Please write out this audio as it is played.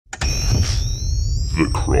the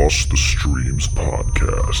Cross the Streams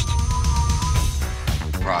podcast.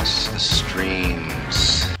 Cross the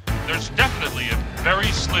streams. There's definitely a very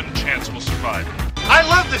slim chance we'll survive. I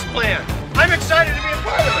love this plan. I'm excited to be a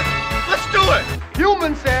part of it. Let's do it.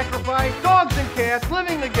 Human sacrifice, dogs and cats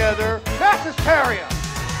living together, mass hysteria.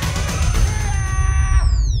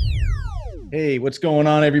 Hey, what's going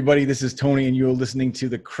on, everybody? This is Tony, and you're listening to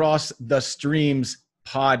the Cross the Streams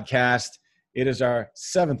podcast. It is our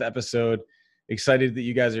 7th episode. Excited that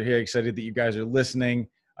you guys are here. Excited that you guys are listening.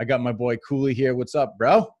 I got my boy Cooley here. What's up,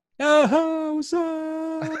 bro? What's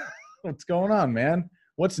up? What's going on, man?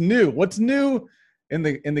 What's new? What's new in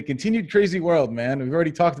the continued crazy world, man? We've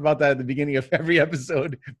already talked about that at the beginning of every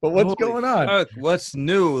episode. But what's going on? Fuck, what's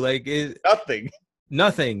new? Like Nothing.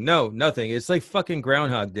 Nothing. No, nothing. It's like fucking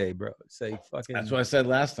Groundhog Day, bro. It's like fucking. That's what I said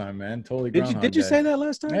last time, man. Totally. Groundhog Did you Day. say that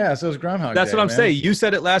last time? Yeah, so it's Groundhog That's Day. what I'm man. saying. You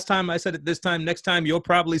said it last time. I said it this time. Next time, you'll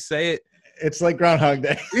probably say it. It's like Groundhog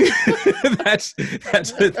Day. that's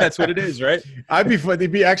what it is, right?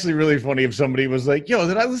 It'd be actually really funny if somebody was like, "Yo,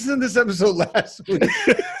 did I listen to this episode last week?"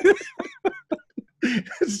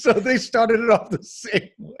 So they started it off the same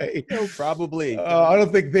way. No, probably. I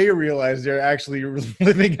don't think they realize they're actually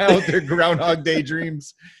living out their Groundhog Day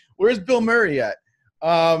dreams. Where's Bill Murray at?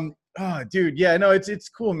 Dude, yeah, no, it's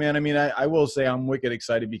cool, man. I mean, I will say I'm wicked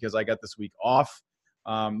excited because I got this week off.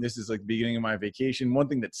 This is like the beginning of my vacation. One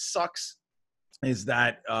thing that sucks is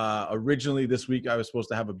that originally this week I was supposed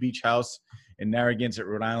to have a beach house in Narragansett,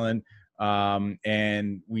 Rhode Island.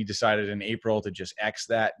 And we decided in April to just X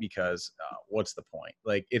that because what's the point?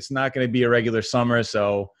 Like, it's not going to be a regular summer,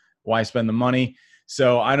 so why spend the money?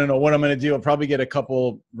 So I don't know what I'm going to do. I'll probably get a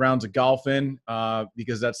couple rounds of golf in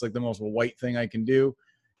because that's like the most white thing I can do.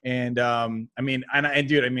 And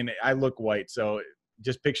dude, I look white, so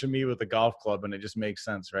just picture me with a golf club and it just makes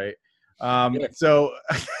sense, right? So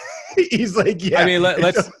he's like, yeah. I mean,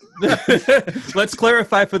 let's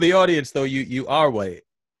clarify for the audience though. You are white.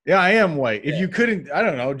 Yeah, I am white. If you couldn't, I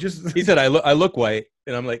don't know, just He said I look white,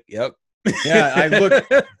 and I'm like, yep. Yeah, I look.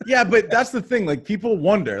 Yeah, but that's the thing. Like, people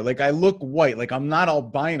wonder. Like, I look white. Like, I'm not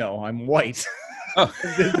albino. I'm white. Oh.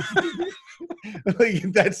 Like,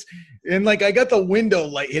 that's and like I got the window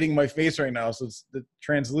light hitting my face right now, so it's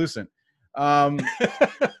translucent.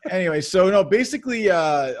 Anyway, so no, basically,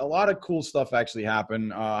 a lot of cool stuff actually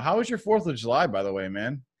happened. How was your 4th of July, by the way,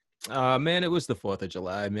 man? Man, it was the 4th of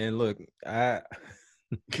July, man. Look,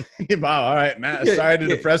 Wow, all right, Matt. Sorry to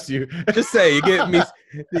depress you. Just say you get me.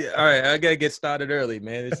 All right, I gotta get started early,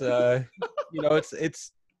 man. It's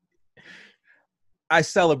it's. I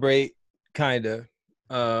celebrate kind of.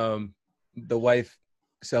 The wife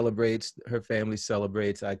celebrates, her family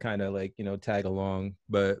celebrates. I kind of like tag along,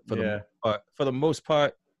 but for the most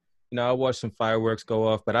part, I watched some fireworks go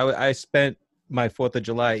off. But I spent my 4th of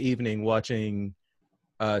July evening watching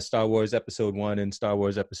Star Wars Episode 1 and Star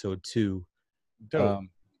Wars Episode 2.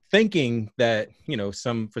 Thinking that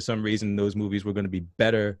for some reason those movies were going to be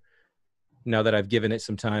better now that I've given it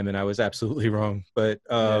some time, and I was absolutely wrong. But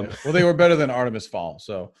well, they were better than Artemis Fowl,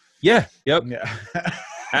 so yeah, yep, yeah,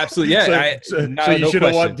 absolutely, yeah. So you should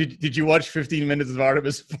have watched. Did you watch 15 minutes of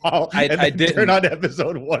Artemis Fowl? I didn't. Turn on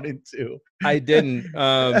episode 1 and 2. I didn't,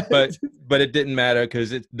 but it didn't matter because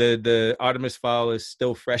the Artemis Fowl is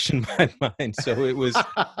still fresh in my mind, so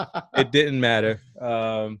it didn't matter.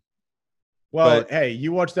 Well, hey,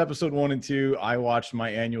 you watched episode 1 and 2. I watched my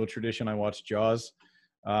annual tradition. I watched Jaws,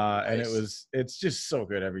 and it's just so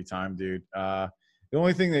good every time, dude. The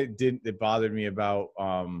only thing that bothered me about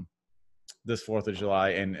this 4th of July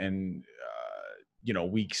and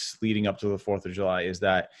weeks leading up to the 4th of July is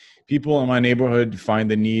that people in my neighborhood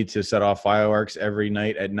find the need to set off fireworks every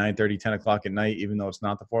night at 9:30, 10 o'clock at night, even though it's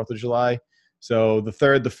not the 4th of July. So the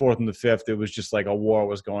 3rd, the 4th, and the 5th, it was just like a war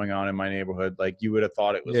was going on in my neighborhood. Like, you would have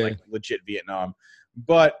thought it was like legit Vietnam.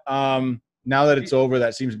 But now that it's over,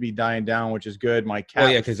 that seems to be dying down, which is good. My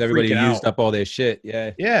cat, because everybody used up all their shit.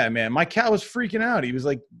 Yeah, man. My cat was freaking out. He was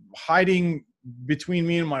like hiding between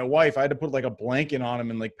me and my wife. I had to put like a blanket on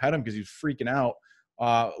him and like pet him because he was freaking out.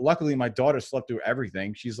 Luckily, my daughter slept through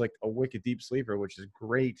everything. She's like a wicked deep sleeper, which is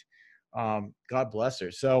great. God bless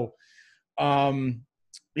her. So,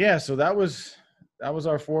 yeah, so that was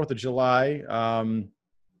our 4th of July.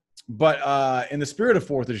 But in the spirit of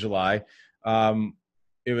 4th of July,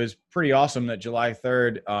 it was pretty awesome that July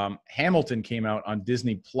 3rd, Hamilton came out on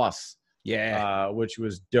Disney Plus. Yeah. Which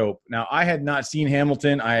was dope. Now, I had not seen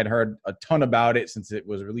Hamilton. I had heard a ton about it since it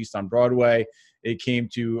was released on Broadway. It came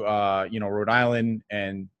to Rhode Island,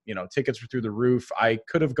 and tickets were through the roof. I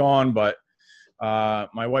could have gone, but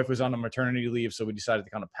my wife was on a maternity leave, so we decided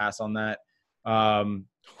to kind of pass on that.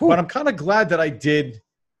 But I'm kind of glad that I did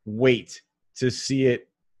wait to see it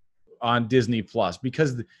on Disney Plus,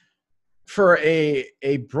 because for a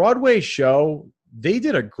Broadway show, they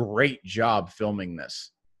did a great job filming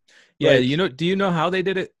this. Yeah, Like, do you know how they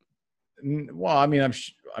did it? well, I mean,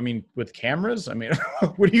 I mean, with cameras. I mean,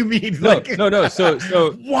 what do you mean? No.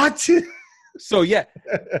 So what? So yeah,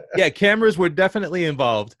 cameras were definitely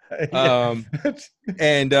involved. And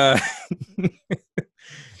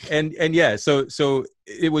and yeah, so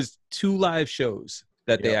it was 2 live shows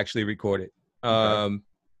that they actually recorded. And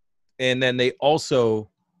then they also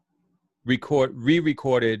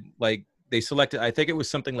re-recorded, like they selected, I think it was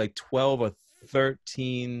something like 12 or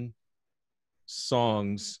 13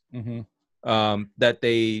 songs that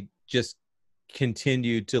they just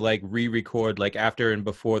continued to like re-record like after and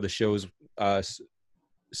before the shows,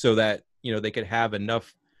 so that they could have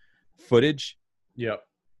enough footage. Yep.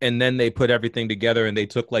 And then they put everything together, and they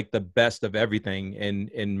took like the best of everything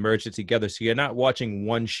and merged it together. So you're not watching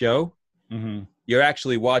one show. You're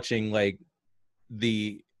actually watching like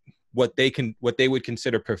what they would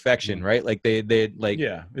consider perfection, right? Like they like,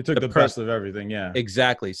 yeah, it took the best of everything. Yeah,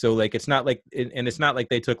 exactly. So like it's not like it's not like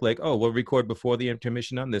they took like, oh, we'll record before the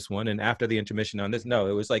intermission on this one and after the intermission on this. No,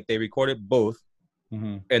 it was like they recorded both,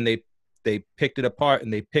 and they picked it apart,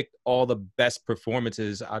 and they picked all the best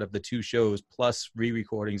performances out of the 2 shows, plus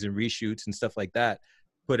re-recordings and reshoots and stuff like that,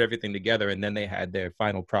 put everything together, and then they had their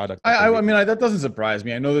final product. I mean, that doesn't surprise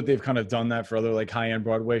me. I know that they've kind of done that for other like high-end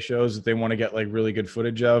Broadway shows that they want to get like really good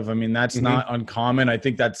footage of. I mean, that's not uncommon. I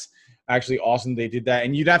think that's actually awesome they did that,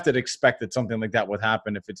 and you'd have to expect that something like that would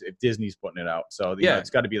happen if Disney's putting it out. So yeah,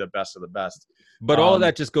 it's got to be the best of the best. But all of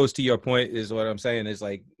that just goes to your point, is what I'm saying is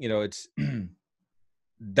like, it's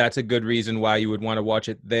that's a good reason why you would want to watch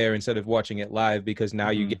it there instead of watching it live, because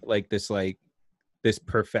now you get like this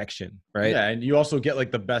perfection, right? Yeah, and you also get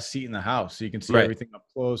like the best seat in the house, so you can see everything up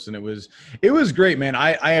close. And it was great, man.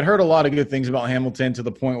 I had heard a lot of good things about Hamilton, to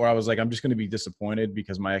the point where I was like, I'm just going to be disappointed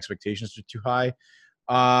because my expectations are too high.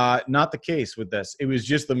 Not the case with this. It was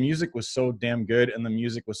just the music was so damn good, and the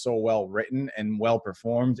music was so well written and well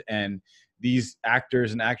performed, and these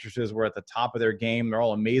actors and actresses were at the top of their game. They're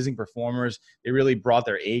all amazing performers. They really brought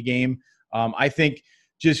their A game. I think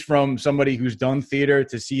just from somebody who's done theater,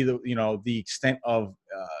 to see the extent of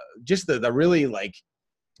just the really like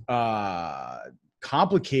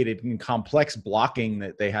complicated and complex blocking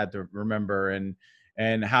that they had to remember,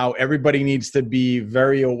 and how everybody needs to be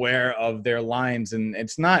very aware of their lines. And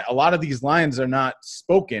it's not, a lot of these lines are not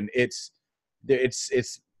spoken. It's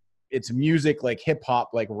music, like hip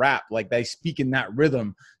hop, like rap, like they speak in that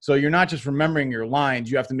rhythm. So you're not just remembering your lines,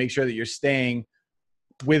 you have to make sure that you're staying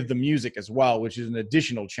with the music as well, which is an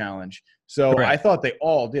additional challenge. So I thought they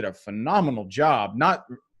all did a phenomenal job.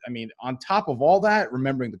 On top of all that,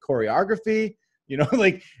 remembering the choreography,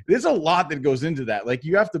 like there's a lot that goes into that. Like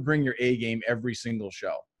you have to bring your A game every single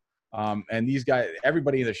show. And these guys,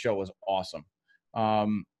 everybody in the show was awesome.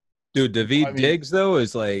 Dude, Daveed Diggs though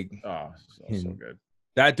is like, so good.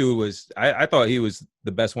 That dude was, I thought he was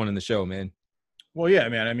the best one in the show, man. Well, yeah,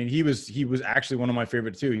 man. I mean, he was actually one of my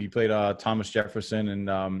favorite too. He played Thomas Jefferson,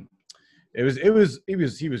 and he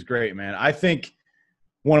was great, man. I think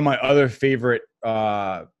one of my other favorite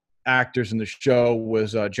actors in the show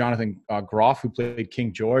was Jonathan Groff, who played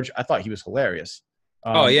King George. I thought he was hilarious.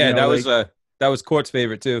 That was Court's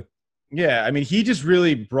favorite too. Yeah, I mean, he just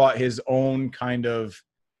really brought his own kind of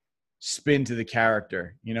spin to the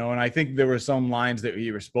character, and I think there were some lines that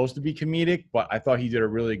he was supposed to be comedic, but I thought he did a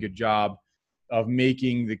really good job of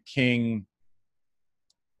making the king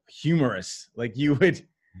humorous. Like you would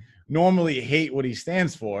normally hate what he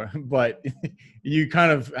stands for, but you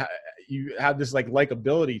have this like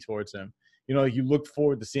likability towards him. You look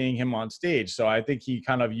forward to seeing him on stage. So I think he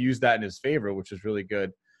kind of used that in his favor, which was really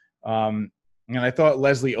good. And I thought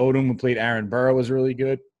Leslie Odom, who played Aaron Burr, was really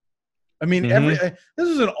good. I mean, this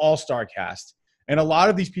was an all-star cast, and a lot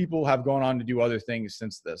of these people have gone on to do other things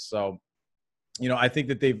since this. So, I think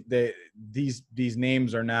that these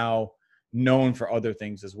names are now known for other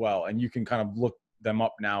things as well, and you can kind of look them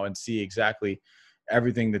up now and see exactly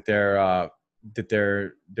everything that they're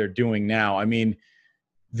doing now. I mean,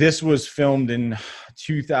 this was filmed in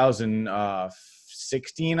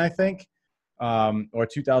 2016, I think, or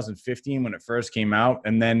 2015 when it first came out,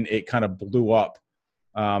 and then it kind of blew up.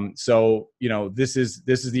 So this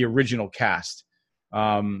is the original cast.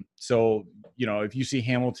 So if you see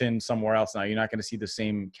Hamilton somewhere else now, you're not going to see the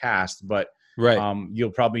same cast, but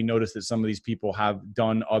you'll probably notice that some of these people have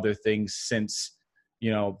done other things since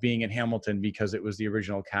being in Hamilton, because it was the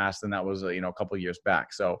original cast, and that was a couple of years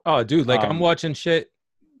back. So dude, like I'm watching shit,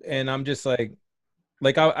 and I'm just like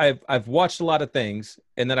I've watched a lot of things,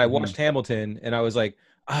 and then I watched Hamilton, and I was like,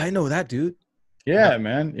 I know that dude. Yeah,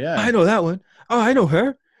 man. Yeah. I know that one. Oh, I know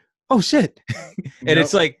her. Oh shit. And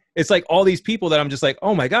it's like all these people that I'm just like,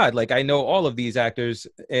 oh my God, like I know all of these actors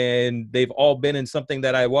and they've all been in something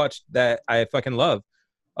that I watched that I fucking love.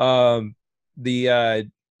 The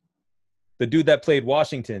dude that played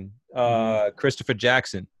Washington, Christopher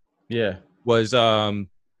Jackson, was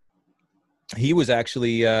he was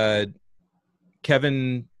actually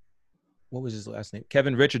Kevin, what was his last name?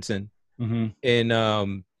 Kevin Richardson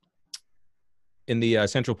in the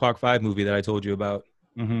Central Park 5 movie that I told you about.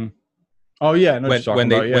 Oh yeah, I know what you're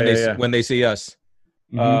talking about. When they see us.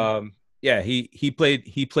 Yeah, he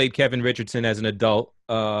played Kevin Richardson as an adult.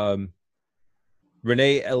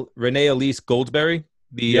 Renee Elise Goldsberry,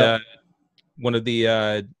 the one of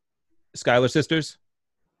the Schuyler sisters.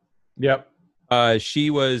 Yep. She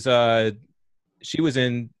was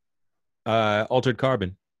in Altered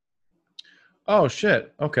Carbon. Oh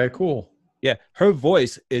shit. Okay, cool. Yeah, her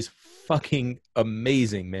voice is fucking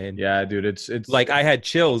amazing, man. Yeah, dude, it's like I had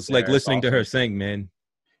chills like listening to her sing, man.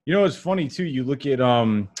 You know what's funny too? You look at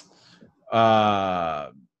oh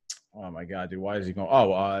my God, dude, why is he going?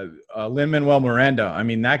 Lin-Manuel Miranda. I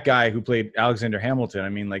mean, that guy who played Alexander Hamilton. I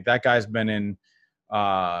mean, like that guy's been in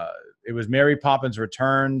it was Mary Poppins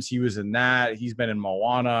Returns. He was in that. He's been in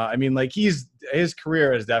Moana. I mean, like his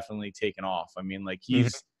career has definitely taken off. I mean, like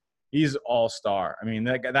he's all-star. I mean,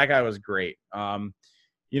 that guy was great.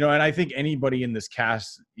 You know, and I think anybody in this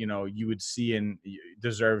cast, you know, you would see and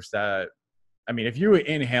deserves that. I mean, if you were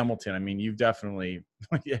in Hamilton, I mean, you've definitely,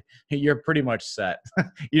 you're pretty much set.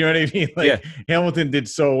 You know what I mean? Like Hamilton did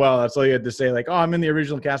so well. That's all you had to say. Like, oh, I'm in the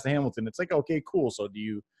original cast of Hamilton. It's like, okay, cool. So do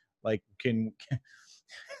you like,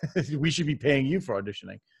 we should be paying you for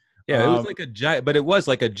auditioning. Yeah. It was like a giant, but it was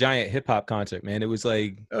like a giant hip hop concert, man. It was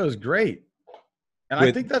like, it was great. And I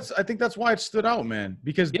think that's why it stood out, man,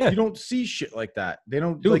 because you don't see shit like that. They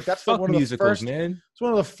don't. Dude, like that's fuck one of musicals, the first, man. It's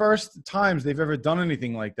one of the first times they've ever done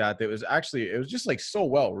anything like that. That was actually, it was just like so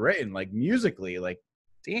well written, like musically, like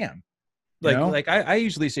damn. Like I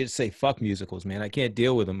usually say fuck musicals, man. I can't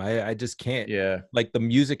deal with them. I just can't. Yeah. Like the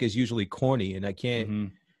music is usually corny, and I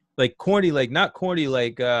can't like corny, like not corny,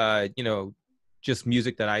 like you know, just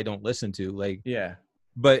music that I don't listen to, like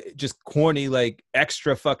but just corny, like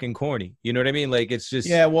extra fucking corny. You know what I mean? Like it's just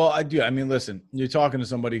well, I do. I mean, listen, you're talking to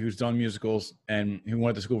somebody who's done musicals and who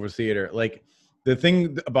went to school for theater. Like the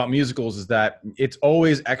thing about musicals is that it's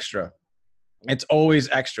always extra. It's always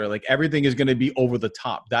extra. Like everything is going to be over the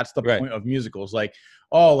top. That's the point of musicals. Like,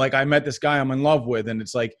 oh, like I met this guy I'm in love with, and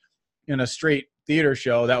it's like in a straight theater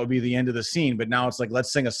show that would be the end of the scene. But now it's like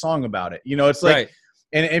let's sing a song about it. You know, it's like.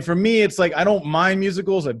 And for me, it's like I don't mind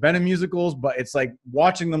musicals. I've been in musicals, but it's like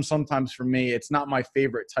watching them sometimes for me, it's not my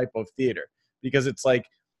favorite type of theater because it's like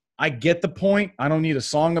I get the point. I don't need a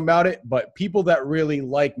song about it. But people that really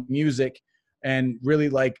like music and really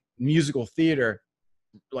like musical theater,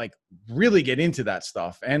 like really get into that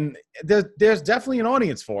stuff. And there's definitely an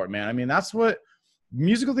audience for it, man. I mean, that's what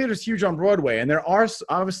musical theater is huge on Broadway. And there are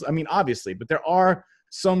obviously, but there are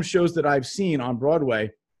some shows that I've seen on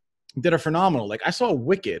Broadway that are phenomenal. Like I saw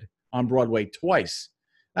Wicked on Broadway twice.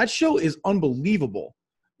 That show is unbelievable.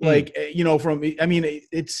 Like, you know,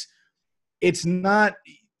 it's not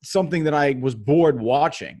something that I was bored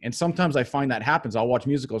watching. And sometimes I find that happens. I'll watch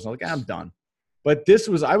musicals and I'm like, I'm done. But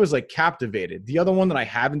I was like captivated. The other one that I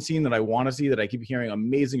haven't seen that I want to see that I keep hearing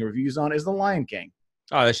amazing reviews on is The Lion King.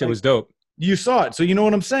 Oh, that shit was dope. You saw it. So you know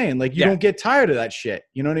what I'm saying? Like you don't get tired of that shit.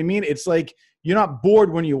 You know what I mean? It's like, you're not bored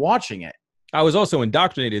when you're watching it. I was also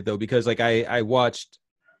indoctrinated though, because like I watched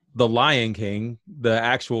The Lion King, the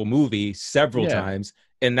actual movie, several times,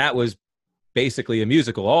 and that was basically a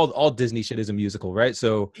musical. All Disney shit is a musical, right?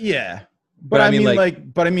 So but I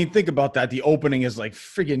mean, think about that. The opening is like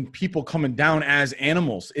freaking people coming down as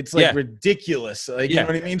animals. It's like ridiculous. Like you know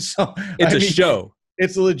what I mean? So it's a show.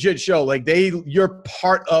 It's a legit show. Like you're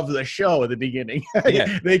part of the show at the beginning.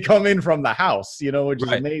 They come in from the house, you know, which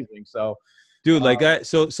is amazing. So. Dude, like that.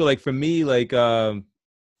 So like for me, like a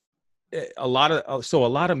lot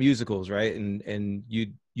of musicals, right? And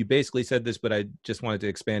you basically said this, but I just wanted to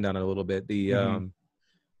expand on it a little bit. The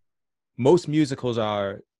most musicals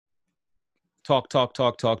are talk,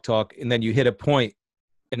 and then you hit a point,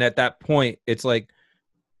 and at that point, it's like,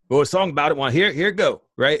 well, a song about it. Want here it go,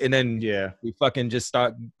 right? And then we fucking just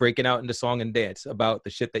start breaking out into song and dance about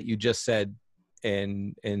the shit that you just said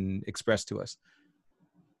and expressed to us.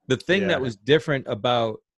 The thing that was different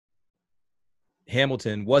about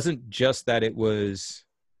Hamilton wasn't just that it was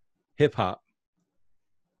hip hop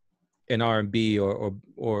and R&B or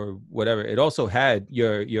whatever. It also had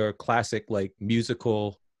your classic like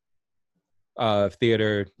musical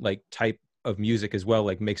theater like type of music as well,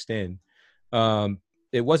 like mixed in.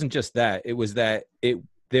 It wasn't just that. It was that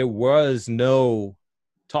there was no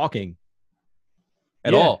talking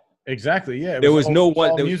at all. Exactly. Yeah. There was no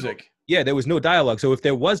one. all There was music. there was no dialogue. So if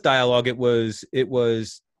there was dialogue, it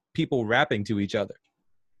was people rapping to each other.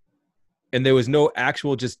 And there was no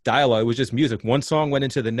actual just dialogue. It was just music. One song went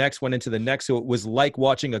into the next. So it was like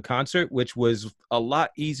watching a concert, which was a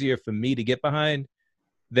lot easier for me to get behind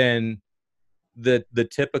than the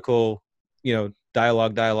typical,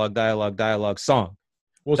 dialogue song.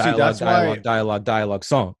 Well, see, that's why. Dialogue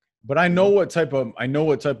song. But I know what type of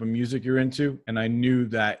music you're into, and I knew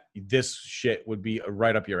that this shit would be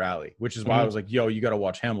right up your alley, which is why I was like, "Yo, you got to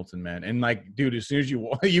watch Hamilton, man." And like, dude, as soon as you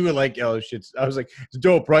were like, "Yo, shit's," I was like, "It's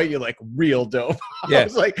dope, right?" You're like, "Real dope." Yeah. I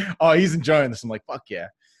was like, "Oh, he's enjoying this." I'm like, "Fuck yeah."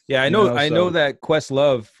 Yeah, I know that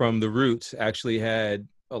Questlove from The Roots actually had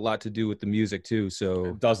a lot to do with the music too. So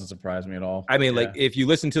It doesn't surprise me at all. I mean, like if you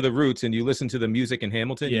listen to The Roots and you listen to the music in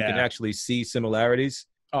Hamilton, you can actually see similarities.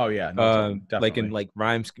 Oh yeah, no, like in like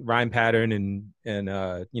rhyme pattern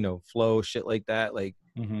and flow, shit like that. Like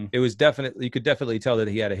it was definitely, you could definitely tell that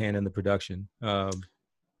he had a hand in the production. Yeah,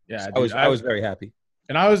 so dude, I was very happy.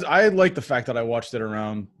 And I like the fact that I watched it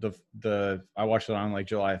around I watched it on like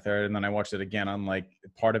July 3rd, and then I watched it again on like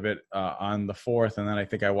part of it on the 4th, and then I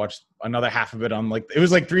think I watched another half of it on like, it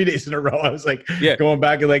was like 3 days in a row. I was like going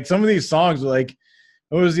back and like some of these songs were like,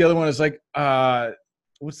 what was the other one? It's like what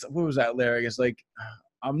was that lyric? It's like,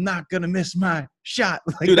 I'm not gonna miss my shot.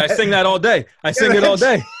 Like dude, I sing that all day. I sing it all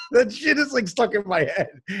day. That shit is like stuck in my head.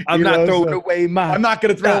 I'm not gonna throw away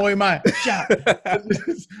my shot.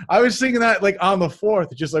 I was singing that like on the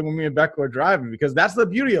 4th, just like when me and Becca were driving, because that's the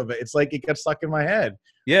beauty of it. It's like it got stuck in my head.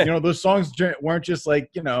 Yeah. Those songs weren't just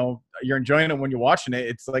like, you're enjoying it when you're watching it.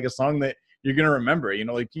 It's like a song that you're gonna remember.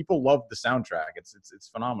 Like people love the soundtrack. It's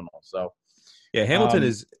phenomenal. So yeah, Hamilton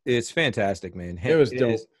is fantastic, man. It was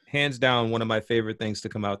dope. Hands down one of my favorite things to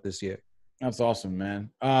come out this year. That's awesome, man.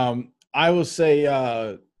 I will say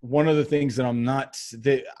one of the things that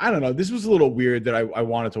I don't know, this was a little weird that I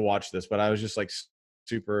wanted to watch this, but I was just like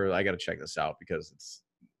super, I got to check this out because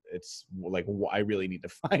it's like, I really need to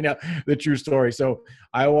find out the true story. So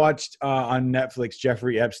I watched on Netflix,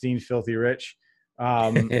 Jeffrey Epstein, Filthy Rich.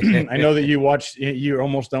 I know that you're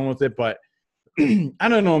almost done with it, but I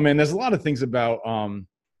don't know, man. There's a lot of things about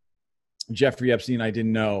Jeffrey Epstein I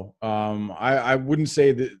didn't know. I wouldn't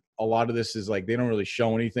say that a lot of this is like, they don't really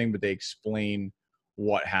show anything, but they explain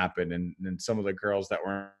what happened, and some of the girls that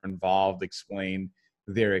were involved explain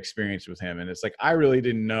their experience with him. And it's like, I really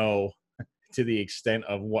didn't know to the extent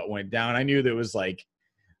of what went down. I knew there was like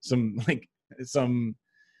some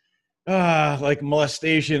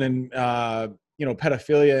molestation and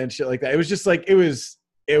pedophilia and shit like that. It was just like, it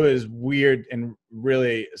was weird and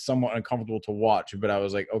really somewhat uncomfortable to watch, but I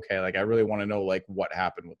was like, okay, like I really want to know like what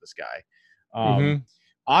happened with this guy.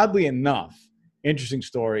 Oddly enough, interesting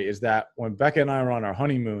story is that when Becca and I were on our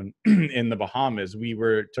honeymoon in the Bahamas, we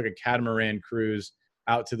took a catamaran cruise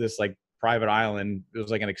out to this like private island. It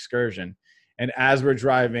was like an excursion. And as we're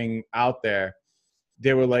driving out there,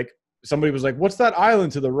 they were like, somebody was like, what's that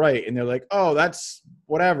island to the right? And they're like, oh, that's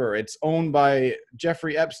whatever. It's owned by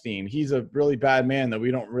Jeffrey Epstein. He's a really bad man that we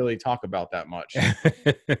don't really talk about that much.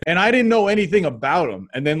 And I didn't know anything about him.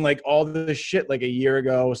 And then like all this shit like a year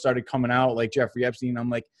ago started coming out, like Jeffrey Epstein. I'm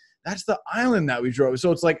like, that's the island that we drove.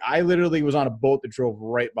 So it's like, I literally was on a boat that drove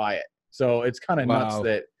right by it. So it's kind of nuts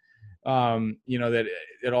that, that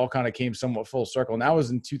it all kind of came somewhat full circle. And that was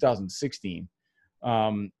in 2016.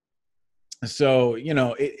 So,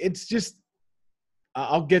 it's just,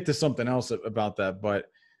 I'll get to something else about that, but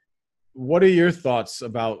what are your thoughts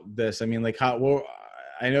about this? I mean, like I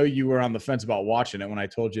know you were on the fence about watching it when I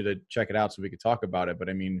told you to check it out so we could talk about it, but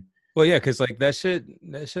I mean, well, yeah, because like that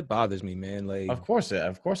shit bothers me, man. Like, of course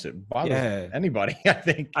it bothers anybody. I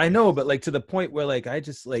think I know, but like to the point where like I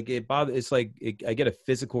just like it bothers. It's like I get a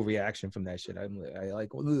physical reaction from that shit. I like,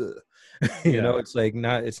 it's like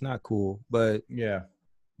it's not cool. But yeah,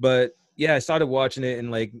 I started watching it and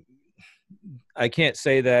like I can't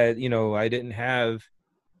say that I didn't have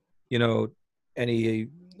any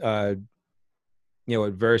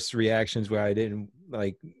adverse reactions where I didn't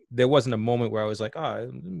like. There wasn't a moment where I was like,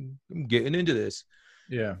 I'm getting into this.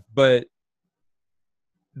 Yeah. But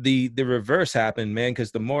the reverse happened, man,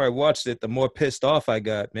 because the more I watched it, the more pissed off I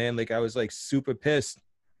got, man. Like I was like super pissed.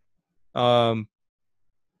 More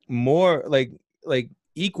like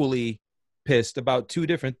equally pissed about two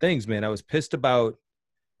different things, man. I was pissed about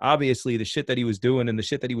obviously the shit that he was doing and the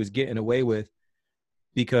shit that he was getting away with,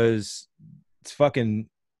 because it's fucking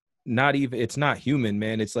it's not human,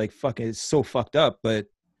 man. It's like fucking, it's so fucked up. But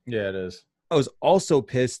yeah, it is. I was also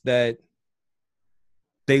pissed that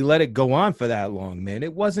they let it go on for that long, man.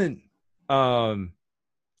 It wasn't a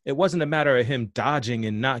matter of him dodging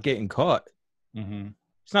and not getting caught. Mm-hmm.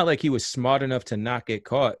 It's not like he was smart enough to not get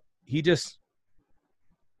caught. He just,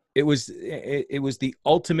 it was the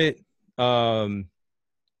ultimate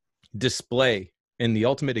display and the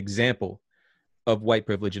ultimate example of white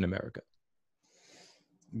privilege in America.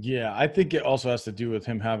 Yeah, I think it also has to do with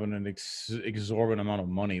him having an exorbitant amount of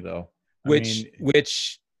money, though.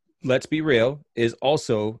 Which, let's be real, is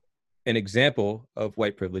also an example of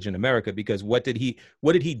white privilege in America, because what did he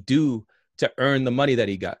do to earn the money that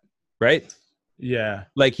he got, right? Yeah.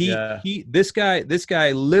 Like this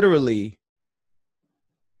guy literally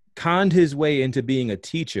conned his way into being a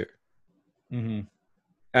teacher mm-hmm.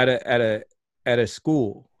 at a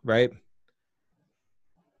school, right?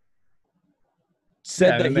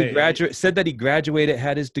 Said that he graduated,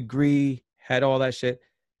 had his degree, had all that shit.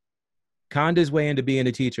 Conned his way into being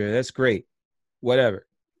a teacher. That's great. Whatever.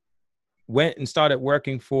 Went and started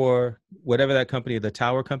working for whatever that company, the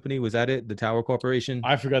Tower Company, was that it? The Tower Corporation?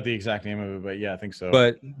 I forgot the exact name of it, but yeah, I think so.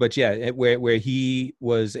 But yeah, where he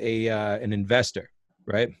was an investor,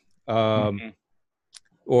 right? Mm-hmm.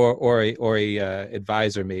 Or a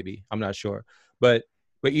advisor, maybe. I'm not sure. But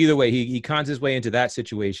either way, he cons his way into that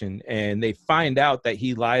situation, and they find out that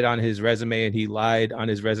he lied on his resume, and he lied on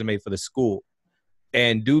his resume for the school.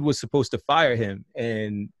 And dude was supposed to fire him,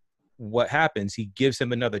 and what happens? He gives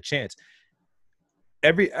him another chance.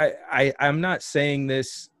 I'm not saying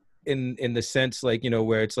this in the sense like,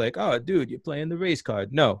 where it's like, oh, dude, you're playing the race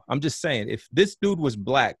card. No, I'm just saying, if this dude was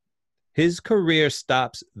black, his career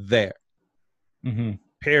stops there. Mm-hmm.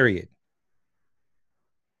 Period.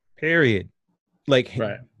 Like,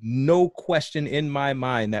 right. No question in my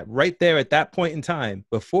mind that right there at that point in time,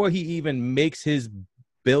 before he even makes his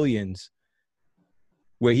billions,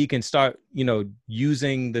 where he can start,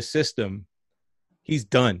 using the system, he's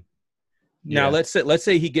done. Now, let's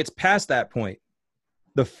say he gets past that point.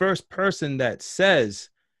 The first person that says,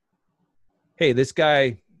 hey, this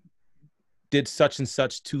guy did such and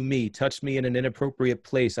such to me, touched me in an inappropriate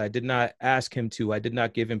place, I did not ask him to, I did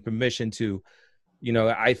not give him permission to,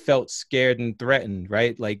 I felt scared and threatened,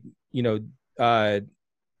 right? Like, and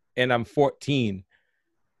I'm 14.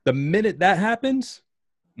 The minute that happens,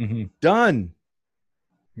 mm-hmm. Done.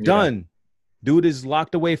 Yeah. Done. Dude is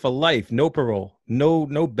locked away for life. No parole, no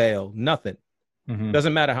bail, nothing. Mm-hmm.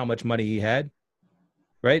 Doesn't matter how much money he had,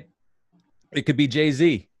 right? It could be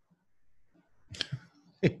Jay-Z.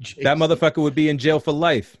 That motherfucker would be in jail for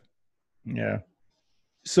life. Yeah.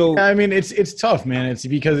 So I mean, it's tough, man. It's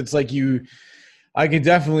because it's like I can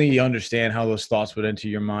definitely understand how those thoughts would enter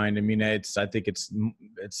your mind. I mean, I think it's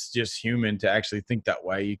just human to actually think that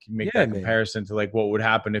way. You can make that comparison to like what would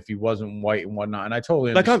happen if he wasn't white and whatnot. And I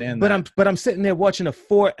totally understand that. But I'm sitting there watching a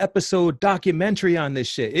 4-episode documentary on this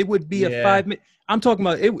shit. It would be a 5-minute. I'm talking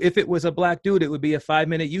about if it was a black dude, it would be a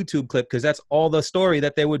 5-minute YouTube clip, because that's all the story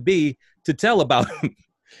that there would be to tell about him.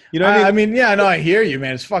 You know what I mean? Yeah, no, I hear you,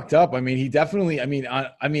 man. It's fucked up. I mean, he definitely,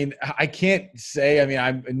 I can't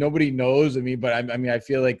say, nobody knows. But I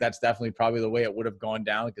feel like that's definitely probably the way it would have gone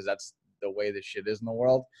down, because that's the way this shit is in the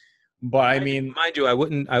world. But mind you,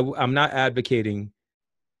 I'm not advocating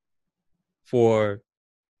for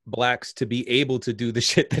blacks to be able to do the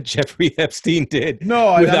shit that Jeffrey Epstein did.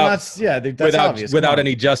 No, that's obvious. Without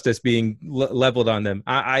any justice being leveled on them.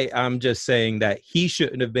 I'm just saying that he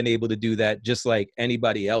shouldn't have been able to do that, just like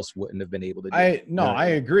anybody else wouldn't have been able to do it. I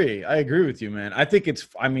agree. I agree with you, man. I think it's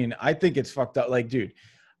fucked up. Like, dude,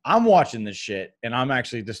 I'm watching this shit and I'm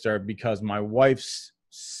actually disturbed because my wife's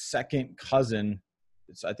second cousin,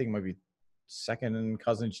 I think it might be second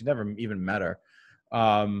cousin, she never even met her.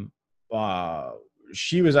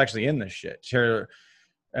 She was actually in this shit.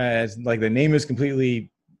 Like the name is completely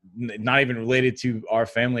not even related to our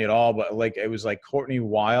family at all, but like it was like Courtney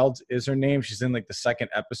Wild is her name. She's in like the second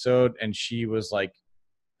episode, and she was like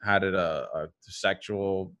had a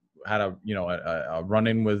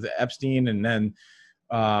run-in with Epstein, and then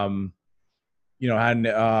had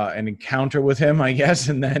an encounter with him, I guess,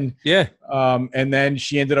 and then and then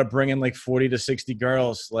she ended up bringing like 40 to 60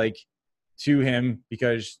 girls like to him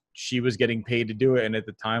because she was getting paid to do it. And at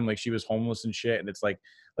the time, like, she was homeless and shit. And it's like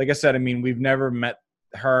I said, I mean, we've never met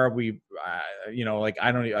her. My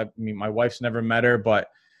wife's never met her, but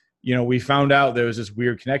we found out there was this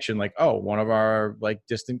weird connection. Like, oh, one of our like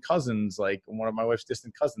distant cousins, like one of my wife's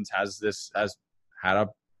distant cousins has had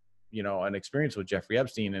an experience with Jeffrey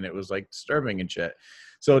Epstein, and it was like disturbing and shit.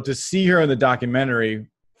 So to see her in the documentary,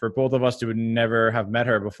 for both of us to never have met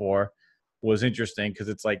her before, was interesting, because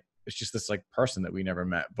it's just this like person that we never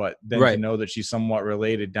met, but then to know that she's somewhat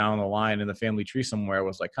related down the line in the family tree somewhere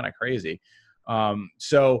was like kind of crazy.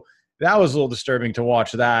 So that was a little disturbing to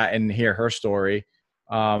watch that and hear her story.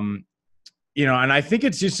 And I think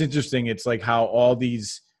it's just interesting. It's like how all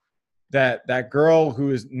these, that girl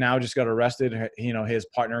who is now just got arrested, his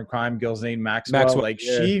partner in crime, Ghislaine Maxwell,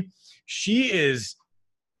 she is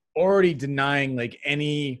already denying like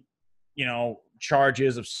any,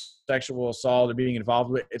 charges of sexual assault or being involved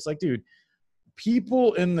with. It's like, dude,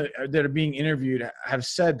 people that are being interviewed have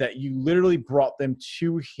said that you literally brought them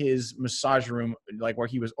to his massage room, like where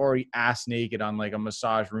he was already ass naked on like a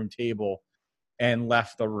massage room table, and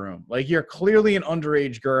left the room. Like, you're clearly an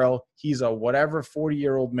underage girl. He's a whatever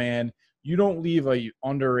 40-year-old man. You don't leave a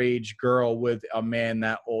underage girl with a man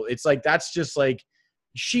that old. It's like, that's just like,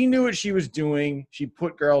 she knew what she was doing. She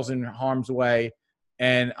put girls in harm's way,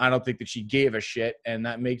 and I don't think that she gave a shit, and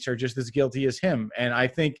that makes her just as guilty as him. And I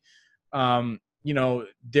think,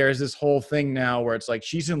 there's this whole thing now where it's like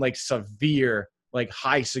she's in like severe, like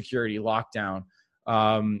high security lockdown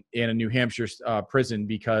in a New Hampshire prison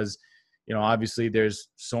because, obviously there's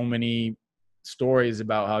so many stories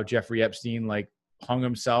about how Jeffrey Epstein like hung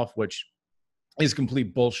himself, which is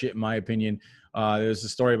complete bullshit in my opinion. There's a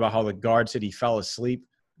story about how the guard said he fell asleep.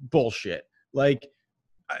 Bullshit. Like,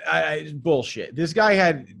 bullshit. This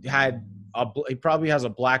guy he probably has a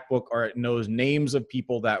black book or knows names of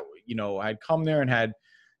people that, had come there and had,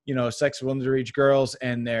 sex with underage girls.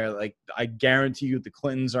 And they're like, I guarantee you the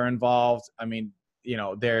Clintons are involved. I mean,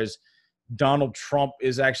 there's Donald Trump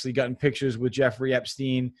is actually gotten pictures with Jeffrey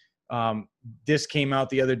Epstein. This came out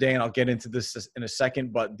the other day, and I'll get into this in a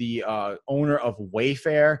second, but the owner of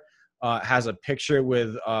Wayfair has a picture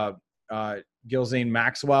with Ghislaine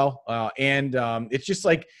Maxwell. And it's just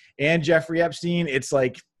like, and Jeffrey Epstein, it's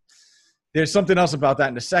like, there's something else about that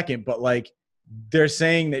in a second, but like, they're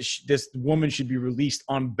saying that this woman should be released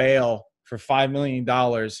on bail for $5 million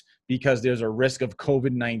because there's a risk of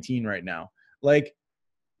COVID-19 right now. Like,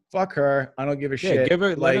 fuck her. I don't give a shit.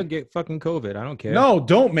 Let her get fucking COVID. I don't care. No,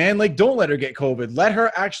 don't, man. Like, don't let her get COVID. Let her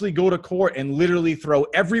actually go to court and literally throw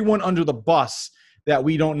everyone under the bus that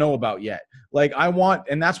we don't know about yet. Like,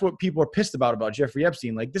 and that's what people are pissed about Jeffrey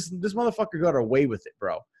Epstein. Like, this motherfucker got away with it,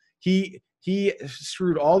 bro. He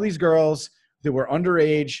screwed all these girls that were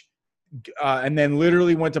underage, and then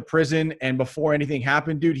literally went to prison. And before anything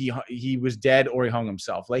happened, dude, he was dead or he hung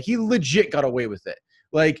himself. Like, he legit got away with it.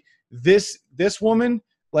 Like, this woman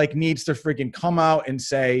like needs to freaking come out and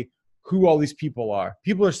say who all these people are.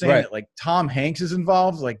 People are saying that like Tom Hanks is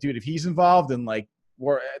involved. Like, dude, if he's involved, then like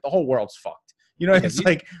the whole world's fucked. It's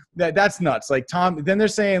like that's nuts. Like then they're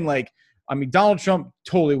saying like, I mean, Donald Trump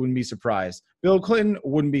totally wouldn't be surprised. Bill Clinton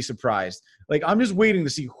wouldn't be surprised. Like, I'm just waiting to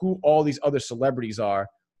see who all these other celebrities are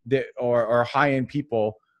that or high-end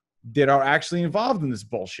people that are actually involved in this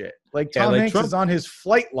bullshit. Like, Tom Hanks is on his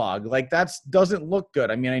flight log. Like, that doesn't look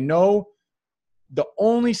good. I mean, I know the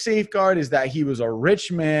only safeguard is that he was a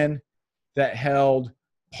rich man that held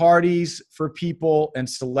parties for people and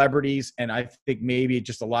celebrities. And I think maybe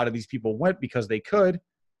just a lot of these people went because they could,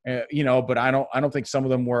 but I don't think some of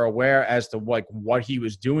them were aware as to like what he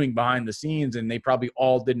was doing behind the scenes. And they probably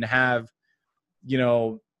all didn't have,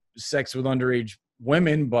 sex with underage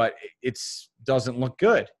women, but it doesn't look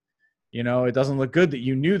good. It doesn't look good that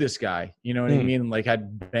you knew this guy, you know what I mean? Like,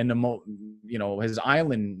 had been to, his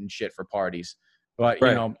island and shit for parties. But,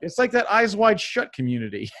 it's like that Eyes Wide Shut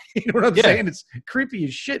community. You know what I'm saying? It's creepy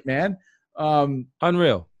as shit, man.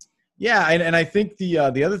 Unreal. Yeah, and I think the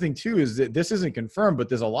other thing, too, is that this isn't confirmed, but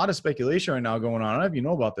there's a lot of speculation right now going on. I don't know if you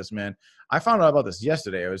know about this, man. I found out about this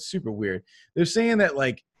yesterday. It was super weird. They're saying that,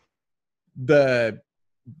 like,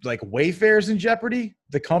 Wayfair's in jeopardy,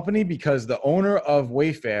 the company, because the owner of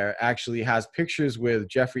Wayfair actually has pictures with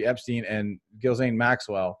Jeffrey Epstein and Ghislaine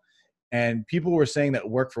Maxwell. And people were saying that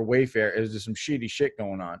work for Wayfair is just some shady shit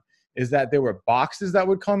going on. Is that there were boxes that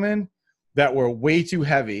would come in that were way too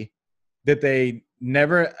heavy, that they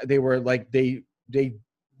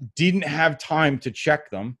didn't have time to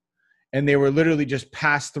check them, and they were literally just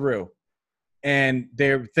passed through. And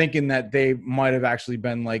they're thinking that they might have actually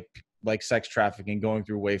been like sex trafficking going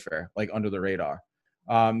through Wayfair, like under the radar.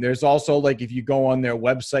 There's also, like, if you go on their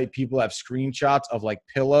website, people have screenshots of like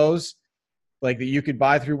pillows like that you could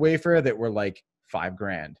buy through Wayfair that were like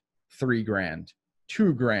 $5,000, $3,000,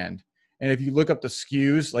 $2,000. And if you look up the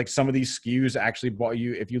SKUs, like some of these SKUs actually brought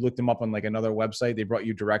you, if you looked them up on like another website, they brought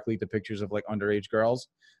you directly to pictures of like underage girls.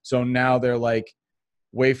 So now they're like,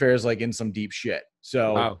 Wayfair's like in some deep shit.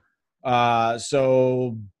 So,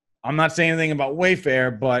 so I'm not saying anything about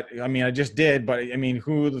Wayfair, but I mean, I just did, but I mean,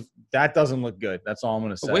 that doesn't look good. That's all I'm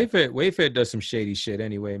going to say. Wayfair does some shady shit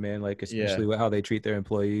anyway, man. Like, especially with how they treat their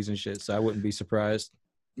employees and shit. So I wouldn't be surprised.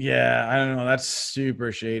 Yeah, I don't know. That's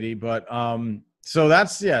super shady, but so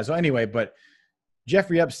that's yeah. So anyway, but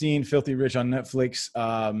Jeffrey Epstein, Filthy Rich on Netflix.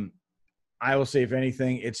 I will say, if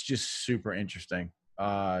anything, it's just super interesting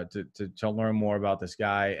to learn more about this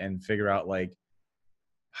guy and figure out like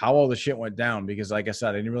how all the shit went down. Because, like I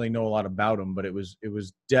said, I didn't really know a lot about him, but it was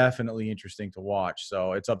definitely interesting to watch.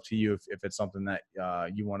 So it's up to you if it's something that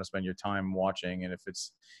you want to spend your time watching, and if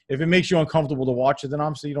it makes you uncomfortable to watch it, then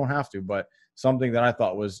obviously you don't have to. But something that I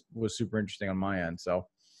thought was super interesting on my end. So.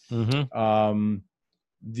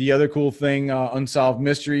 The other cool thing, Unsolved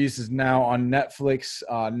Mysteries is now on Netflix.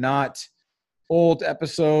 Not old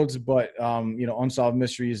episodes, but Unsolved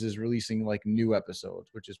Mysteries is releasing like new episodes,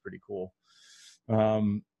 which is pretty cool.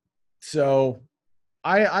 So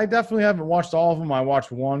I definitely haven't watched all of them. I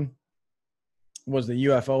watched one, was the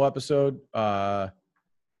UFO episode.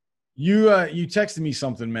 You texted me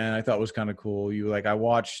something, man, I thought was kind of cool. You like, I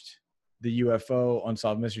watched the UFO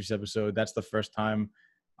Unsolved Mysteries episode. That's the first time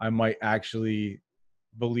I might actually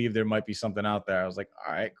believe there might be something out there. I was like,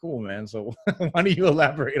 all right, cool, man. So why don't you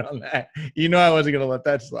elaborate on that? You know, I wasn't going to let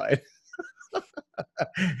that slide.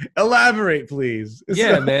 Elaborate, please.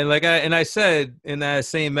 Yeah, man. Like I said in that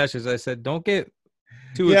same message, I said, don't get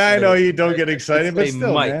too excited. I know you don't get excited, but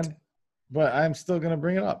still, might. man. But I'm still going to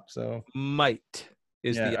bring it up. So might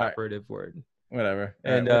is the operative word. Whatever.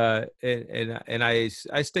 And and I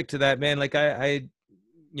stick to that, man. Like I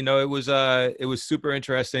it was super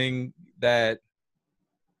interesting that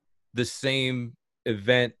the same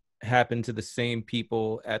event happened to the same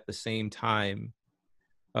people at the same time,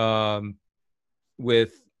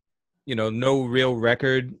 with no real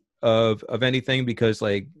record of anything, because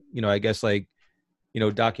like I guess like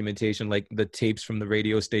documentation, like the tapes from the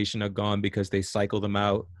radio station are gone because they cycle them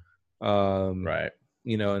out, right,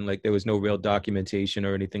 and like there was no real documentation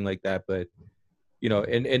or anything like that. But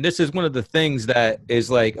and this is one of the things that is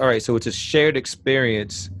like, all right, so it's a shared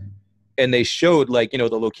experience. And they showed like, the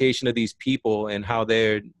location of these people and how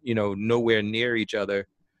they're, nowhere near each other.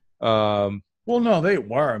 Well, no, they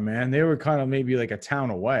were, man. They were kind of maybe like a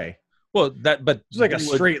town away. Well, but it's like a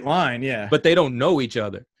straight line. Yeah. But they don't know each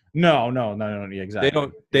other. No.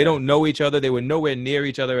 Exactly. They don't know each other. They were nowhere near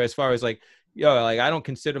each other as far as like, like I don't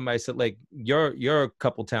consider myself like you're a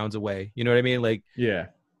couple towns away. You know what I mean? Like, yeah.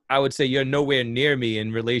 I would say you're nowhere near me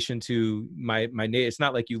in relation to my neighbor. It's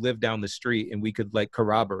not like you live down the street and we could like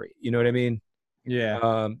corroborate. You know what I mean?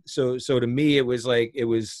 Yeah. So to me, it was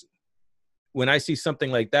when I see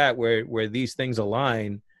something like that where these things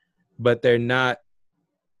align, but they're not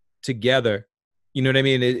together. You know what I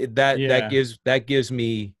mean? That gives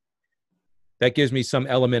me some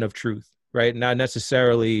element of truth, right? Not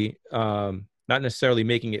necessarily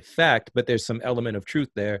making it fact, but there's some element of truth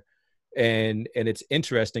there. And it's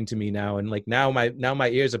interesting to me now, and like now my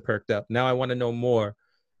ears are perked up. Now I want to know more.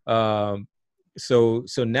 So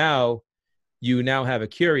now you now have a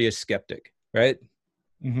curious skeptic, right?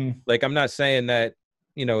 Mm-hmm. Like I'm not saying that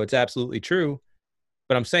it's absolutely true,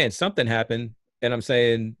 but I'm saying something happened, and I'm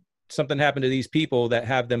saying something happened to these people that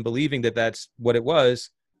have them believing that that's what it was.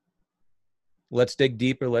 Let's dig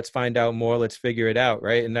deeper. Let's find out more. Let's figure it out,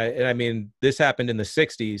 right? And I mean, this happened in the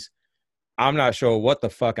 60s. I'm not sure what the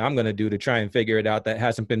fuck I'm going to do to try and figure it out. That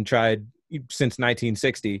hasn't been tried since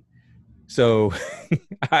 1960. So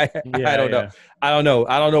I don't know. I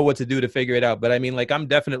don't know what to do to figure it out. But I mean, like, I'm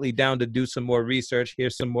definitely down to do some more research, hear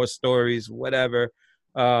some more stories, whatever.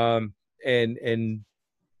 And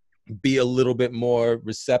be a little bit more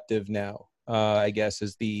receptive now, I guess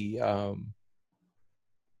is the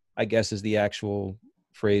actual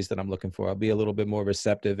phrase that I'm looking for. I'll be a little bit more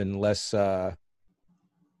receptive and less,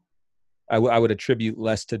 I would attribute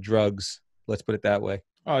less to drugs. Let's put it that way.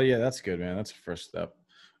 Oh yeah, that's good, man. That's the first step.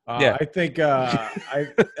 Yeah, I think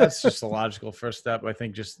that's just a logical first step. I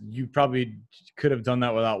think just you probably could have done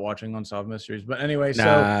that without watching Unsolved Mysteries. But anyway,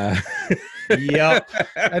 so yep,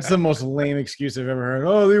 that's the most lame excuse I've ever heard.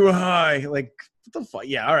 Oh, they were high. Like, what the fuck?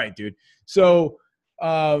 Yeah, all right, dude. So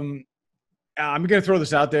I'm going to throw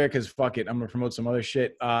this out there because fuck it. I'm going to promote some other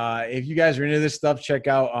shit. If you guys are into this stuff, check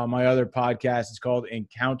out my other podcast. It's called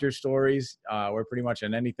Encounter Stories. We're pretty much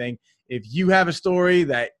on anything. If you have a story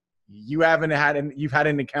that you've had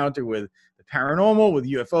an encounter with the paranormal, with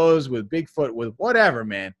UFOs, with Bigfoot, with whatever,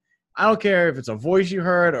 man. I don't care if it's a voice you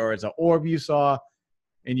heard or it's an orb you saw,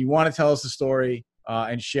 and you want to tell us the story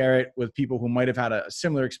and share it with people who might have had a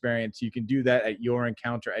similar experience. You can do that at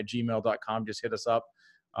yourencounter@gmail.com. Just hit us up.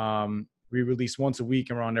 We release once a week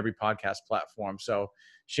and we're on every podcast platform. So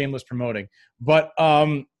shameless promoting, but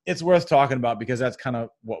it's worth talking about because that's kind of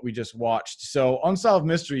what we just watched. So Unsolved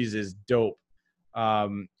Mysteries is dope. I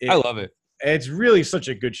love it. it's really such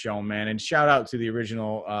a good show, man. And shout out to the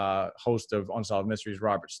original host of Unsolved Mysteries,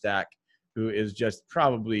 Robert Stack, who is just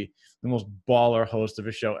probably the most baller host of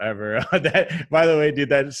a show ever. That, by the way, dude,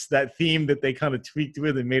 that theme that they kind of tweaked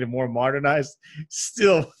with and made it more modernized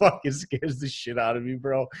still fucking scares the shit out of me,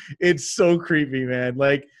 bro. It's so creepy, man.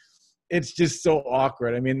 Like, it's just so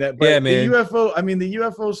awkward. I mean, man. The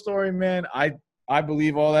UFO story, man, I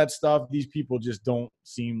believe all that stuff. These people just don't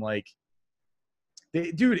seem like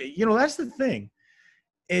dude, that's the thing,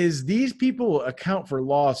 is these people account for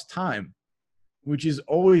lost time, which is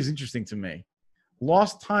always interesting to me.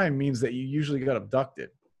 Lost time means that you usually got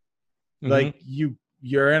abducted. Mm-hmm. Like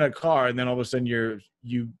you're in a car and then all of a sudden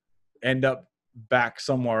you end up back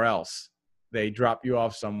somewhere else. They drop you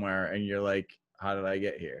off somewhere and you're like, how did I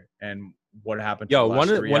get here? And what happened to one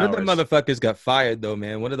of the motherfuckers got fired though,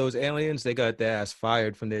 man. One of those aliens, they got their ass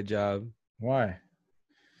fired from their job. Why?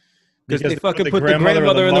 Because they fucking put the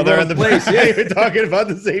grandmother in the wrong place. Yeah, you're talking about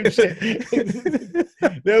the same shit.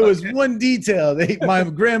 There was one detail. My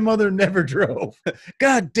grandmother never drove.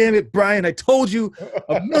 God damn it, Brian. I told you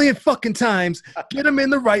a million fucking times, get them in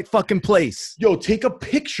the right fucking place. Yo, take a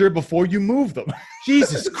picture before you move them.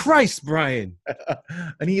 Jesus Christ, Brian.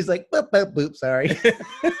 And he's like, boop, boop, boop, sorry.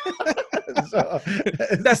 So,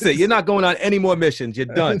 that's it. You're not going on any more missions. You're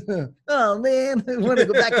done. Oh, man. I want to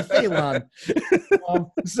go back to Phelan.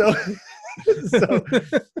 So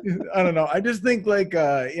I don't know. I just think like,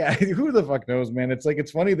 who the fuck knows, man? It's like,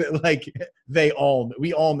 it's funny that like we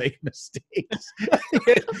all make mistakes.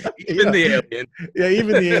 Even the alien. Yeah,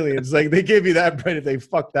 even the aliens. Like they give you that bread if they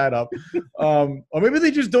fuck that up. Or maybe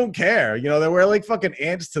they just don't care. They wear like fucking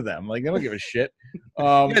ants to them. Like they don't give a shit.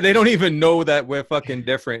 They don't even know that we're fucking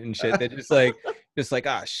different and shit. They're just like,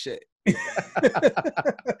 ah, shit. They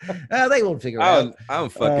won't figure it out. I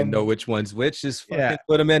don't fucking know which one's which. Just fucking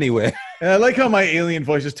put them anywhere. And I like how my alien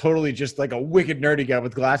voice is totally just like a wicked nerdy guy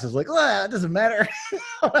with glasses. Like, it doesn't matter.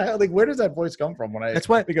 Like, where does that voice come from when I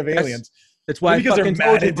think of aliens? That's why because they're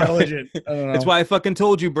mad intelligent. I don't know. That's why I fucking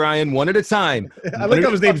told you, Brian, one at a time. I like how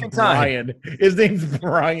his name's Brian. His name's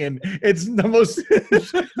Brian. It's the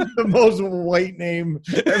most white name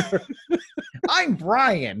ever. I'm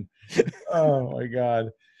Brian. Oh my God.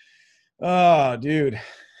 Oh, dude.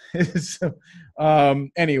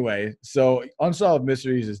 Anyway, so Unsolved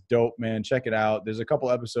Mysteries is dope, man. Check it out. There's a couple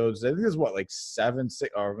episodes. I think there's like 6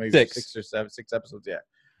 or maybe 6 or 7 episodes. Yeah.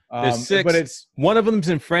 There's 6, but it's one of them's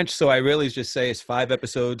in French, so I really just say it's 5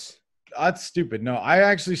 episodes. That's stupid. No, I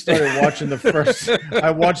actually started watching the first.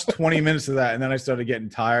 I watched 20 minutes of that, and then I started getting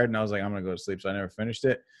tired, and I was like, I'm gonna go to sleep. So I never finished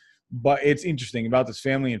it. But it's interesting about this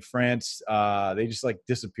family in France. They just like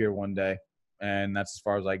disappear one day, and that's as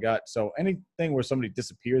far as I got. So anything where somebody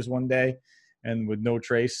disappears one day and with no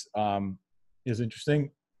trace is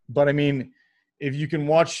interesting. But I mean, if you can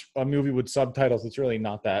watch a movie with subtitles, it's really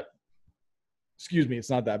not that. Excuse me, it's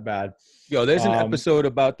not that bad. Yo, there's an episode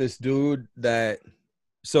about this dude that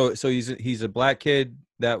so he's a black kid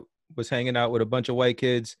that was hanging out with a bunch of white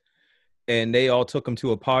kids, and they all took him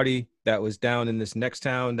to a party that was down in this next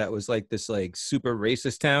town that was like this like super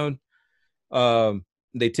racist town.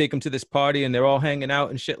 They take him to this party and they're all hanging out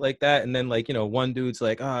and shit like that, and then like, one dude's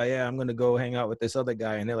like, oh yeah, I'm gonna go hang out with this other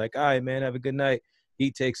guy, and they're like, all right, man, have a good night. He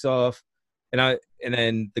takes off. And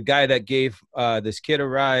then the guy that gave this kid a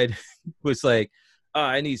ride was like,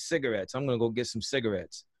 I need cigarettes. I'm going to go get some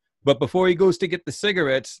cigarettes. But before he goes to get the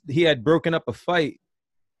cigarettes, he had broken up a fight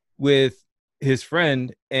with his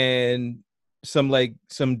friend and some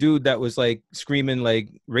dude that was like screaming like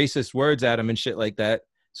racist words at him and shit like that.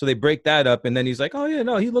 So they break that up. And then he's like, oh yeah,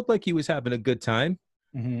 no, he looked like he was having a good time.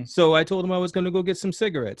 Mm-hmm. So I told him I was going to go get some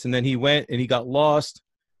cigarettes. And then he went and he got lost,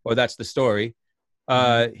 or that's the story.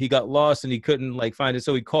 He got lost and he couldn't like find it.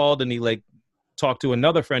 So he called and he like talked to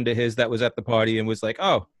another friend of his that was at the party and was like,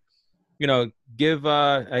 oh, give,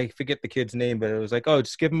 I forget the kid's name, but it was like, oh,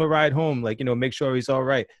 just give him a ride home. Like, make sure he's all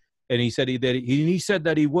right. And he said he said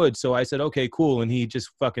that he would. So I said, okay, cool. And he just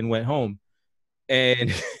fucking went home.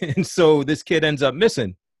 And so this kid ends up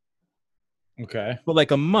missing. Okay. For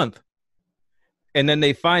like a month. And then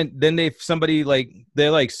somebody like,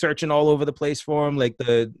 they're like searching all over the place for him, like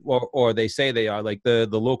or they say they are, like the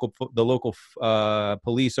local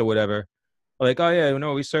police or whatever. Like, oh yeah,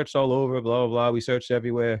 no, we searched all over, blah, blah, blah. We searched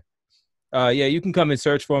everywhere. Yeah, you can come and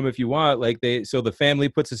search for him if you want. Like so the family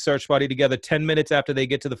puts a search party together. 10 minutes after they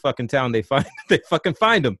get to the fucking town, they fucking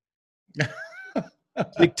find him.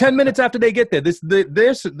 Like 10 minutes after they get there,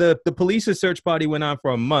 the police's search party went on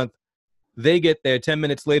for a month. They get there 10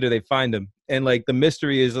 minutes later, they find him. And like the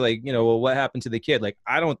mystery is like, well, what happened to the kid? Like,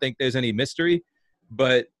 I don't think there's any mystery,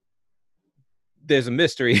 but there's a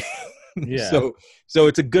mystery. Yeah. So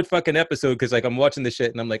it's a good fucking episode because like I'm watching the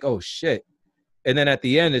shit and I'm like, oh shit. And then at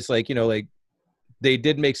the end, it's like, you know, like they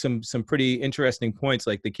did make some pretty interesting points.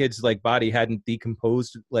 Like the kid's like body hadn't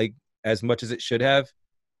decomposed like as much as it should have,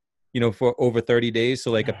 you know, for over 30 days.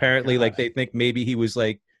 So like apparently like they think maybe he was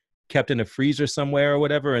like kept in a freezer somewhere or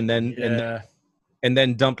whatever, and then and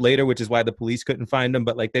then dumped later, which is why the police couldn't find him.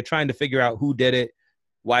 But like they're trying to figure out who did it,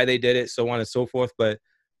 why they did it, so on and so forth. But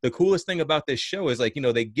the coolest thing about this show is like, you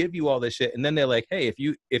know, they give you all this shit and then they're like, hey,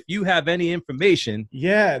 if you have any information.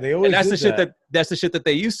 Yeah, they always and that's did the shit that. that's the shit that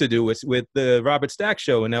they used to do with the Robert Stack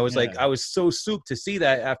show. And I was like, I was so souped to see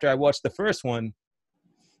that after I watched the first one.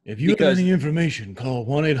 If you have any information, call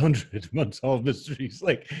 1-800 Unsolved Mysteries.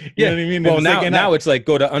 Like, you know what I mean? Well, it's now it's like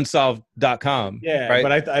go to unsolved.com. Yeah, right?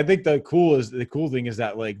 But I think the cool thing is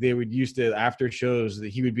that like they would used to after shows that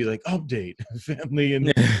he would be like update family,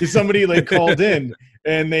 and somebody like called in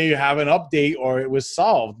and they have an update or it was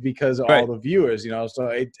solved because of all the viewers, you know. So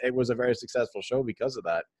it was a very successful show because of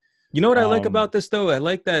that. You know what I like about this though? I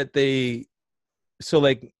like that so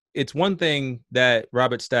like it's one thing that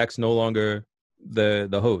Robert Stack's no longer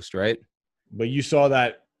the host, right? But you saw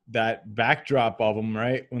that backdrop of him,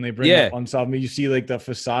 right? When they bring up Unsolved, you see like the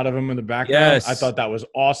facade of him in the background. Yes. I thought that was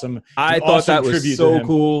awesome. I thought that was so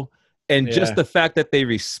cool. And just the fact that they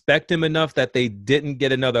respect him enough that they didn't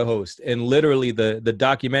get another host. And literally the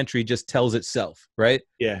documentary just tells itself, right?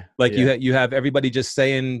 Yeah. Like you have everybody just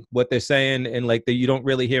saying what they're saying, and like you don't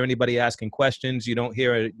really hear anybody asking questions. You don't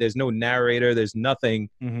hear there's no narrator, there's nothing.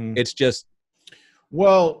 Mm-hmm. It's just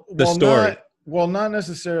the story. Not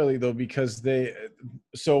necessarily though, because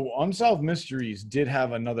so Unsolved Mysteries did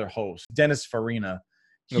have another host, Dennis Farina.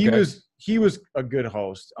 He was a good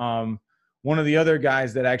host. One of the other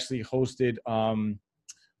guys that actually hosted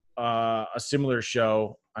a similar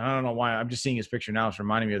show, I don't know why I'm just seeing his picture now, it's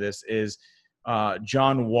reminding me of this, is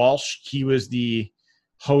John Walsh. He was the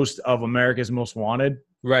host of America's Most Wanted.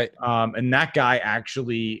 Right. And that guy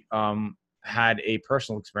actually had a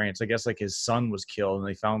personal experience. I guess like his son was killed and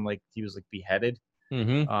they found like he was like beheaded.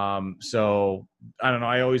 Mm-hmm. So I don't know.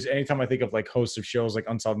 Anytime I think of like hosts of shows like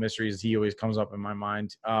Unsolved Mysteries, he always comes up in my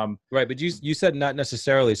mind. Right. But you said not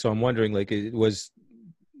necessarily. So I'm wondering, like, it was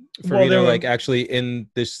Farina like actually in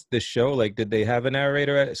this show? Like, did they have a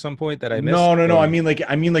narrator at some point that I missed? No. I mean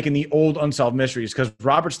like in the old Unsolved Mysteries, because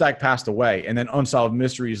Robert Stack passed away and then Unsolved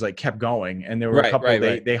Mysteries like kept going, and there were a couple.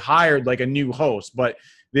 They hired like a new host, but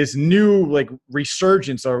this new like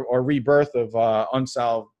resurgence or rebirth of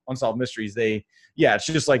Unsolved Mysteries, it's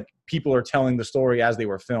just like people are telling the story as they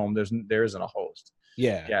were filmed. There isn't a host.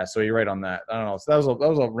 Yeah. So you're right on that. I don't know. So that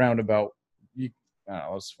was a roundabout. I don't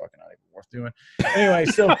know. It's fucking not even worth doing. Anyway,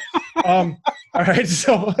 so all right.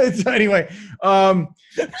 So anyway,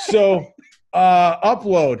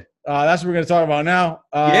 Upload. That's what we're gonna talk about now.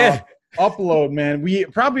 Upload, man. We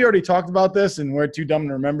probably already talked about this, and we're too dumb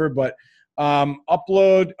to remember, but.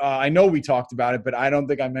 Upload. I know we talked about it, but I don't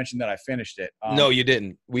think I mentioned that I finished it. No, you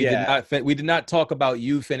didn't. We did not talk about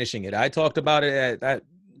you finishing it. I talked about it at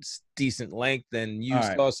decent length, and you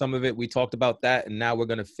saw some of it. We talked about that, and now we're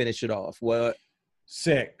gonna finish it off. What?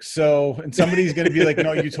 Sick. So, and somebody's gonna be like,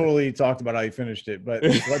 "No, you totally talked about how you finished it." But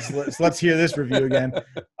let's hear this review again.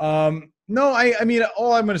 No, I mean,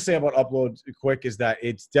 all I'm going to say about Upload quick is that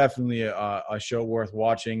it's definitely a show worth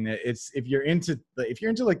watching. If you're into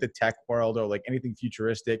like the tech world or like anything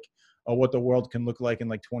futuristic or what the world can look like in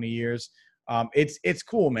like 20 years, it's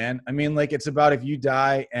cool, man. I mean, like it's about if you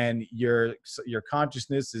die and your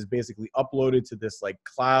consciousness is basically uploaded to this like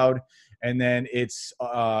cloud, and then it's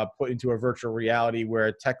put into a virtual reality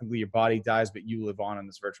where technically your body dies, but you live on in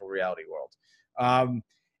this virtual reality world.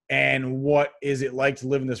 And what is it like to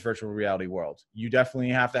live in this virtual reality world? You definitely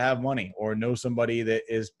have to have money or know somebody that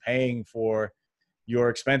is paying for your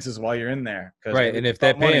expenses while you're in there. Right. And if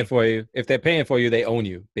they're paying for you, they own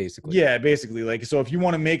you, basically. Yeah, basically. Like, so if you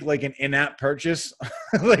want to make like an in-app purchase,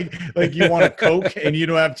 like you want a Coke and you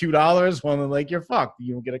don't have $2, well, then like you're fucked.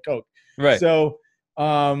 You don't get a Coke. Right. So,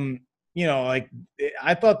 like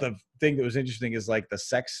I thought the thing that was interesting is like the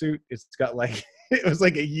sex suit. It's got like, it was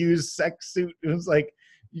like a used sex suit. It was like,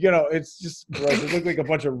 it's just gross. It looked like a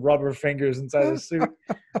bunch of rubber fingers inside the suit.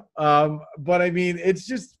 But I mean, it's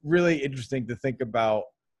just really interesting to think about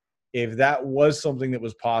if that was something that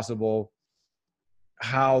was possible,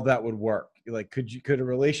 how that would work. Like, could a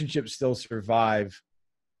relationship still survive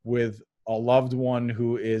with a loved one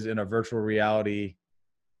who is in a virtual reality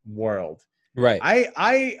world? Right.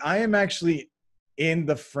 I am actually in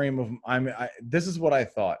the frame of, this is what I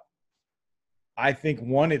thought. I think,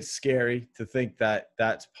 one, it's scary to think that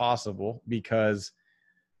that's possible because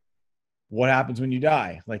what happens when you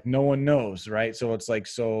die? Like no one knows, right? So it's like,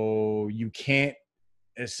 so you can't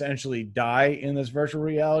essentially die in this virtual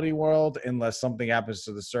reality world unless something happens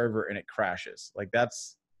to the server and it crashes. Like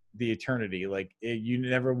that's the eternity. Like you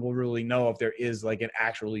never will really know if there is like an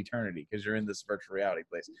actual eternity because you're in this virtual reality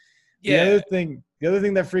place. Yeah. The other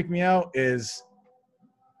thing that freaked me out is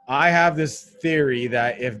I have this theory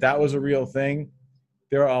that if that was a real thing,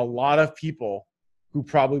 there are a lot of people who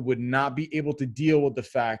probably would not be able to deal with the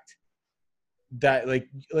fact that like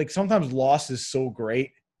sometimes loss is so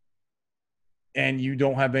great and you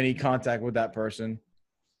don't have any contact with that person,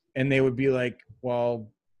 and they would be like, well,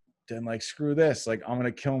 then like screw this, like I'm gonna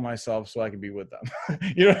kill myself so I can be with them.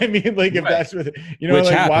 You know what I mean? Like if that's what, you know, which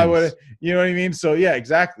like happens. Why would it, you know what I mean? So yeah,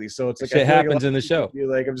 exactly. So it's like Shit happens like in the show.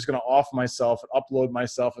 Like I'm just gonna off myself and upload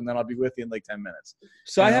myself, and then I'll be with you in like 10 minutes.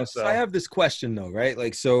 So I have this question though, right?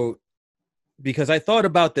 Like, so because I thought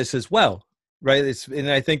about this as well, right? And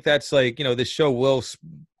I think that's like, you know, this show will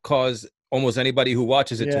cause almost anybody who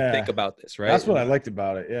watches it to think about this, right? That's what I liked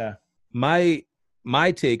about it. Yeah. My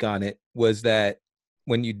take on it was that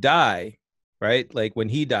when you die, right? Like when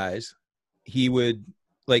he dies, he would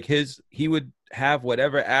have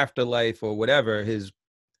whatever afterlife or whatever his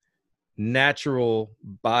natural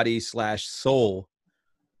body / soul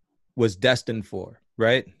was destined for,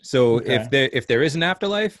 right? So if there is an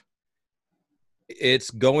afterlife,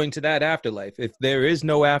 it's going to that afterlife. If there is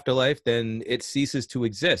no afterlife, then it ceases to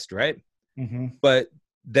exist, right? Mm-hmm. But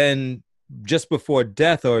then just before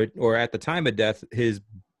death or at the time of death, his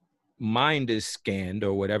mind is scanned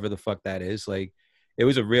or whatever the fuck that is. Like it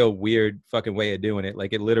was a real weird fucking way of doing it.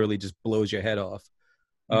 Like it literally just blows your head off.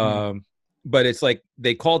 Mm-hmm. But it's like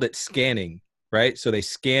they called it scanning, right? So they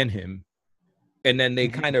scan him and then they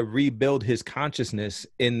kind of rebuild his consciousness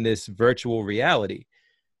in this virtual reality.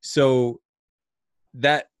 So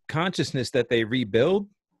that consciousness that they rebuild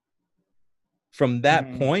from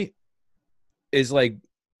that point is like,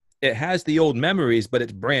 it has the old memories, but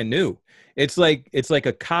it's brand new. It's like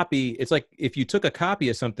a copy. It's like if you took a copy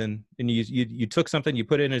of something and you took something, you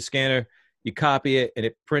put it in a scanner, you copy it, and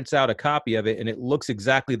it prints out a copy of it, and it looks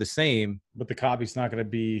exactly the same. But the copy's not going to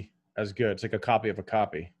be as good. It's like a copy of a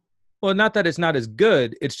copy. Well, not that it's not as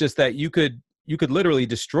good. It's just that you could literally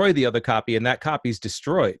destroy the other copy, and that copy's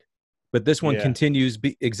destroyed. But this one continues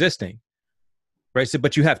existing, right? So,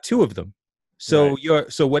 but you have two of them. So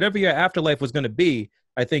so whatever your afterlife was going to be,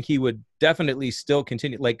 I think he would definitely still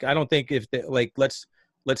continue. Like, I don't think let's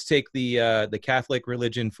take the Catholic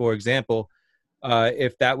religion, for example.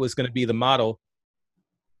 If that was going to be the model,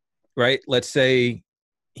 right? Let's say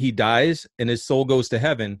he dies and his soul goes to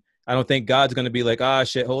heaven. I don't think God's going to be like,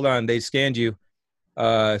 shit, hold on, they scanned you.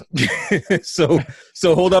 So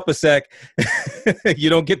hold up a sec. You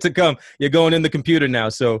don't get to come. You're going in the computer now.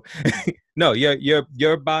 So no,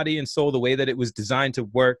 your body and soul, the way that it was designed to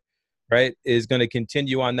work, right, is going to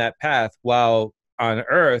continue on that path, while on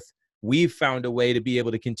Earth, we've found a way to be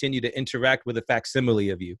able to continue to interact with a facsimile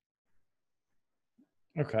of you.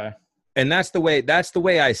 Okay. And that's the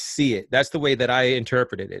way I see it. That's the way that I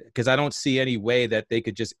interpreted it, because I don't see any way that they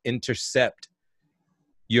could just intercept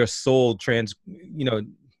your soul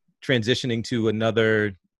transitioning to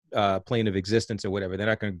another plane of existence or whatever. They're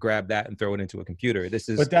not going to grab that and throw it into a computer.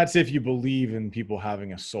 But that's if you believe in people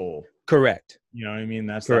having a soul. Correct. You know what I mean?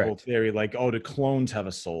 That's Correct. The whole theory. Like, the clones have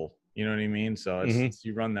a soul. You know what I mean? So it's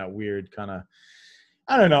you run that weird kind of,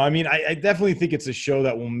 I don't know. I mean, I definitely think it's a show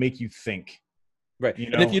that will make you think. Right. You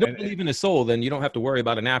know? And if you don't believe in a soul, then you don't have to worry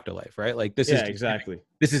about an afterlife, right? Like this is exactly.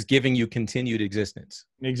 This is giving you continued existence.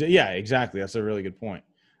 Yeah, exactly. That's a really good point.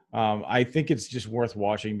 I think it's just worth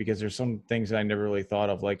watching because there's some things that I never really thought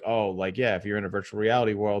of, like, if you're in a virtual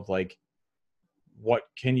reality world, like, what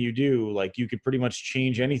can you do? Like, you could pretty much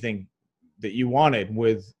change anything that you wanted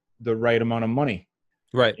with the right amount of money.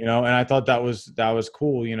 Right. You know, and I thought that was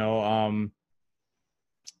cool, you know.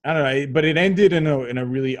 I don't know, but it ended in a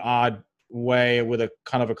really odd way with a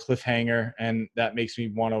kind of a cliffhanger, and that makes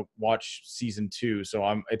me want to watch season 2.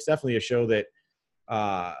 So it's definitely a show that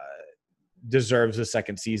deserves a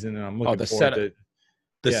second season, and I'm looking forward to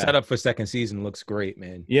the setup for second season looks great,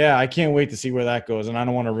 man. Yeah, I can't wait to see where that goes, and I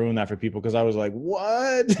don't want to ruin that for people because I was like,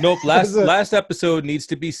 what? Nope. Last episode needs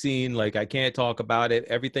to be seen. Like, I can't talk about it.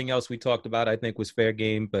 Everything else we talked about, I think, was fair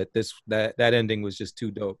game, but that ending was just too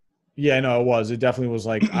dope. Yeah, no, it was. It definitely was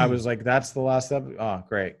like, I was like, that's the last episode. Oh,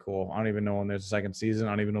 great, cool. I don't even know when there's a second season.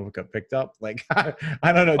 I don't even know if it got picked up. Like, I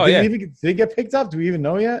don't know. Did it get picked up? Do we even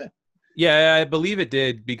know yet? Yeah, I believe it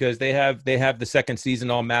did, because they have the second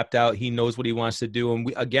season all mapped out. He knows what he wants to do,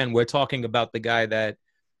 and we're talking about the guy that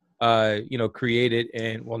created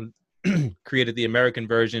created the American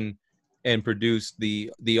version and produced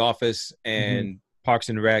the Office and Parks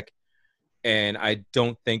and Rec, and I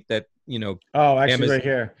don't think that Oh, actually, Amazon- right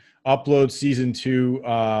here, Upload season 2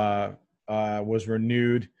 was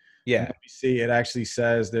renewed. Yeah, Let me see. It actually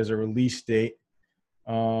says there's a release date.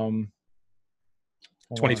 Hold on.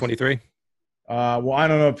 2023. Well, I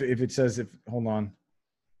don't know if it says hold on.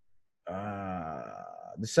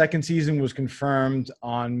 The second season was confirmed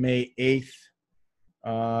on May 8th.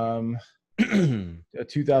 A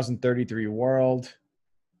 2033 world.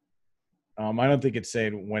 I don't think it's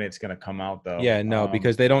saying when it's going to come out though. Yeah, no,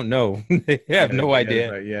 because they don't know. They have no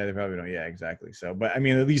idea. Yeah, they probably don't. Yeah, exactly. So, but I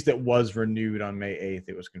mean, at least it was renewed on May 8th.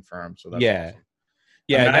 It was confirmed. So that's Yeah. awesome.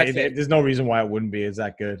 Yeah, I mean, there's no reason why it wouldn't be. It's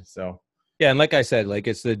that good. So yeah, and like I said, like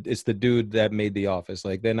it's the dude that made The Office.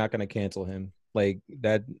 Like they're not going to cancel him. Like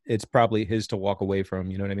that, it's probably his to walk away from.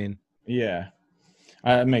 You know what I mean? yeah,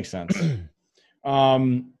 it makes sense.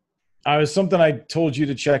 I was something I told you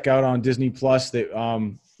to check out on Disney Plus that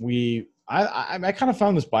I kind of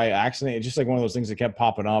found this by accident. It's just like one of those things that kept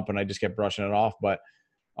popping up and I just kept brushing it off. But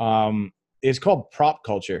it's called Prop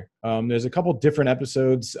Culture. There's a couple different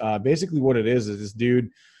episodes. Basically what it is this dude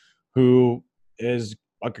who is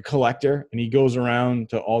like a collector and he goes around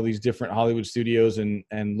to all these different Hollywood studios and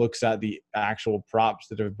looks at the actual props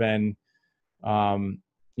that have been, kind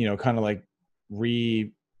of like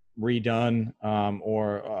redone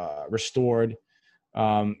or restored.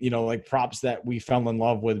 Like props that we fell in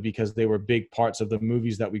love with because they were big parts of the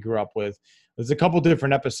movies that we grew up with. There's a couple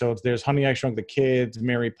different episodes. There's Honey, I Shrunk the Kids,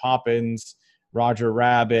 Mary Poppins, Roger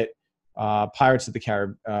Rabbit, Pirates of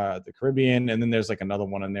the Caribbean, and then there's like another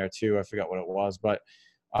one in there too. I forgot what it was, but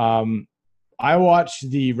I watched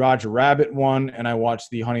the Roger Rabbit one and I watched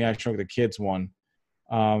the Honey, I Shrunk the Kids one.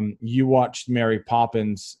 You watched Mary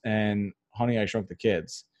Poppins and Honey, I Shrunk the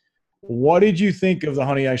Kids. What did you think of the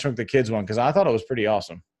Honey, I Shrunk the Kids one? Because I thought it was pretty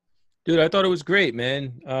awesome. Dude, I thought it was great,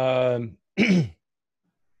 man.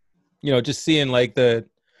 Just seeing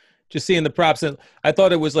the props. And I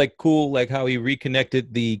thought it was like cool, like how he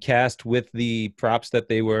reconnected the cast with the props that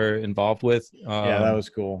they were involved with. Yeah, that was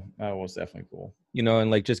cool. That was definitely cool. And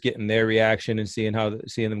like just getting their reaction and seeing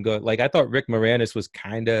them go. Like I thought Rick Moranis was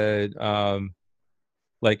kind of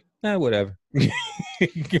whatever.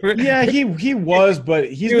 Yeah, he was,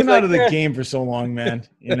 but he's been out of the game for so long, man.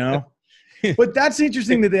 But that's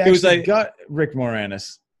interesting that they actually got Rick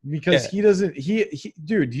Moranis because he doesn't.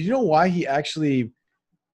 Dude, do you know why he actually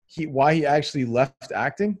left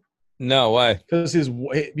acting? No, why? Because his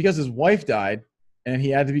wife died, and he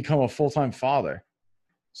had to become a full-time father.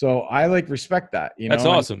 So I respect that. That's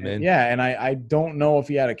awesome, man. Yeah, and I don't know if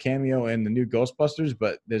he had a cameo in the new Ghostbusters,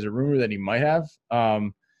 but there's a rumor that he might have.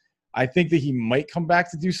 I think that he might come back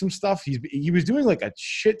to do some stuff. He was doing like a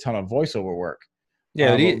shit ton of voiceover work.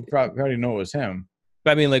 Yeah, we probably know it was him.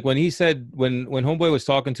 But I mean, like when he said when Homeboy was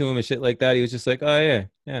talking to him and shit like that, he was just like, "Oh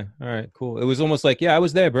yeah, all right, cool." It was almost like, "Yeah, I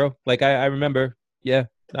was there, bro." Like I remember. Yeah,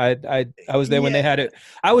 I was there when they had it.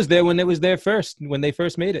 I was there when it was there first, when they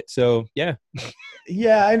first made it. So yeah.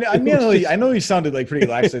 Yeah, I know he sounded like pretty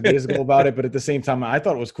lackadaisical about it, but at the same time, I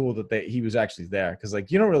thought it was cool that he was actually there because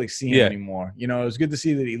you don't really see him anymore. It was good to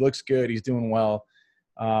see that he looks good, he's doing well.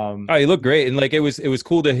 He looked great, and like it was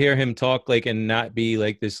cool to hear him talk and not be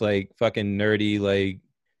like this fucking nerdy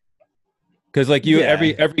because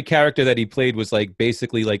every character that he played was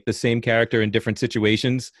basically the same character in different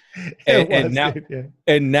situations, and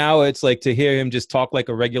now it's to hear him just talk like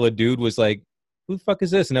a regular dude was like, who the fuck is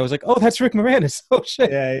this? And I was like, oh, that's Rick Moranis. Oh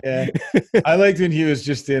shit. Yeah. I liked when he was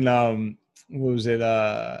just in what was it?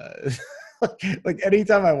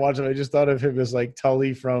 Anytime I watch him, I just thought of him as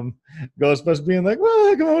Tully from Ghostbusters being like,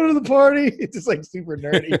 well, come over to the party. It's just super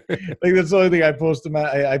nerdy. That's the only thing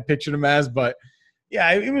I pictured him as. But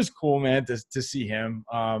yeah, it was cool, man, to see him.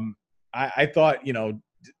 I thought,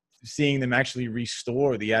 seeing them actually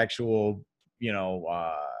restore the actual,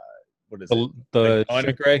 what is it? The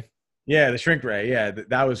shrink ray? Yeah, the shrink ray. Yeah,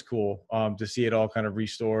 that was cool to see it all kind of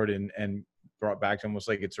restored and brought back to almost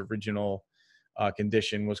its original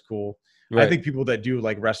condition was cool. Right. I think people that do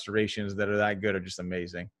restorations that are that good are just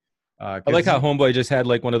amazing. I like how Homeboy just had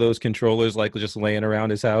one of those controllers just laying around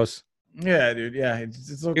his house. Yeah, dude. Yeah,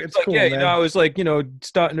 it's cool. Yeah, man. I was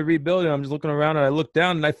starting to rebuild it. I'm just looking around and I looked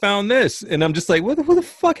down and I found this, and I'm just like, who the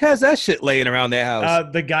fuck has that shit laying around their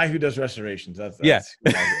house? The guy who does restorations. That's yeah.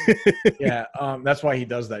 That's why he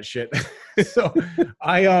does that shit. So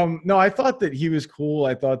I thought that he was cool.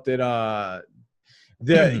 I thought that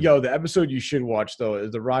the episode you should watch though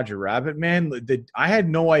is the Roger Rabbit, man. I had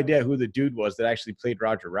no idea who the dude was that actually played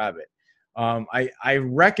Roger Rabbit. I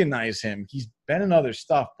recognize him. He's been in other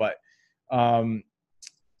stuff, but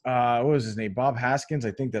what was his name? Bob Haskins.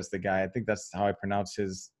 I think that's the guy. I think that's how I pronounce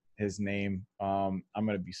his name. I'm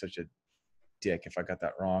gonna be such a dick if I got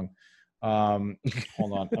that wrong.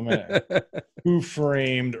 Hold on. Who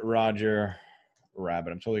Framed Roger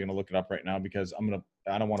Rabbit? I'm totally gonna look it up right now because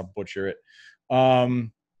I don't want to butcher it. But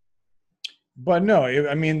no,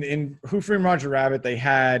 in Who Framed Roger Rabbit,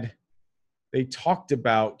 they talked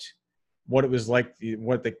about what it was like,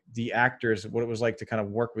 the actors, what it was like to kind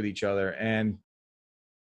of work with each other. And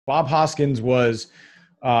Bob Hoskins was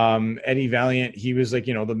Eddie Valiant. He was like,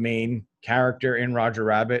 the main character in Roger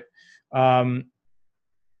Rabbit. And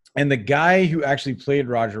the guy who actually played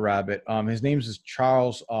Roger Rabbit, his name is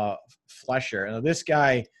Charles Fleischer. And this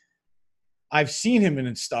guy, I've seen him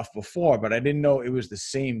in stuff before, but I didn't know it was the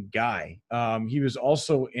same guy. He was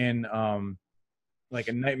also in like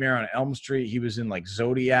A Nightmare on Elm Street. He was in like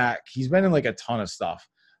Zodiac. He's been in like a ton of stuff.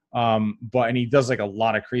 And he does like a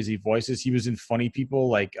lot of crazy voices. He was in Funny People.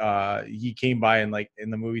 Like he came by and like in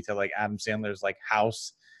the movie to like Adam Sandler's like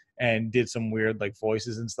house and did some weird like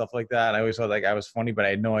voices and stuff like that. I always thought like I was funny, but I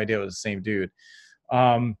had no idea it was the same dude.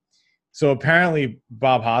 So apparently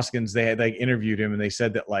Bob Hoskins, they had like interviewed him and they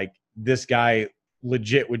said that like this guy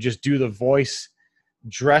legit would just do the voice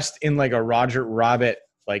dressed in like a Roger Rabbit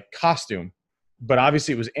like costume, but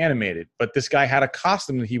obviously it was animated. But this guy had a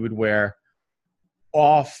costume that he would wear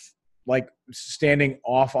off, like standing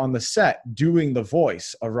off on the set doing the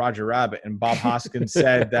voice of Roger Rabbit. And Bob Hoskins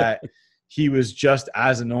said that he was just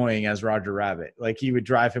as annoying as Roger Rabbit. Like he would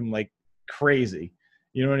drive him like crazy.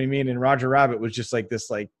 You know what I mean? And Roger Rabbit was just like this,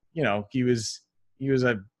 like, he was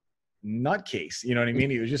a nutcase. You know what I mean?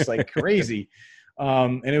 He was just like crazy.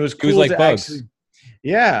 And it was cool. He was like to Bugs. actually,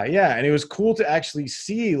 yeah. And it was cool to actually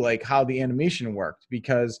see like how the animation worked,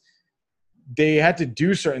 because they had to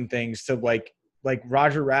do certain things to like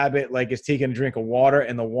Roger Rabbit, like is taking a drink of water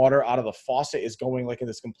and the water out of the faucet is going like in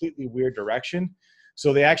this completely weird direction.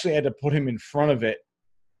 So they actually had to put him in front of it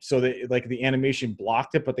so that like the animation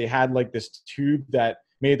blocked it, but they had like this tube that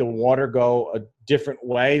made the water go a different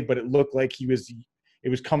way, but it looked like it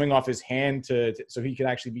was coming off his hand so he could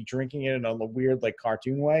actually be drinking it in a weird like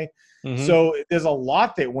cartoon way. Mm-hmm. So there's a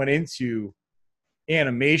lot that went into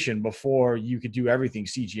animation before you could do everything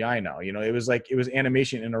CGI now. It was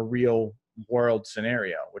animation in a real world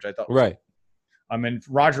scenario, which I thought was right. I mean,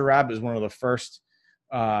 Roger Rabbit is one of the first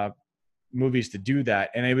movies to do that,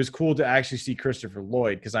 and it was cool to actually see Christopher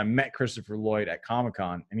Lloyd, because I met Christopher Lloyd at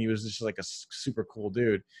Comic-Con, and he was just like a super cool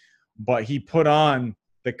dude. But he put on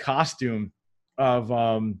the costume of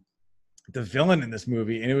the villain in this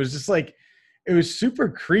movie, and it was just like, it was super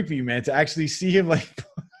creepy, man, to actually see him like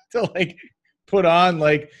to like put on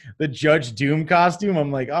like the Judge Doom costume.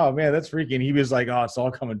 I'm like, oh man, that's freaky. And he was like, oh, it's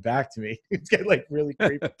all coming back to me. It's getting like really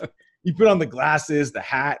creepy. He put on the glasses, the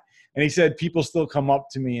hat, and he said people still come up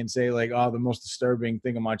to me and say like, oh, the most disturbing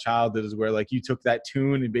thing of my childhood is where like you took that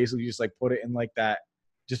tune and basically just like put it in like that,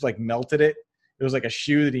 just like melted it. It was like a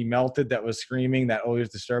shoe that he melted that was screaming. That always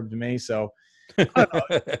disturbed me. So I don't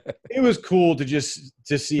know. It was cool to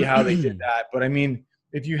see how they did that. But I mean,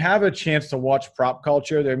 if you have a chance to watch Prop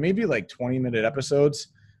Culture, there may be like 20-minute episodes.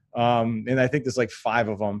 And I think there's like 5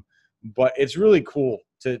 of them, but it's really cool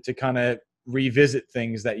to kind of revisit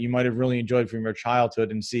things that you might have really enjoyed from your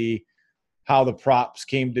childhood and see how the props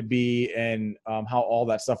came to be and how all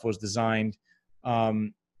that stuff was designed.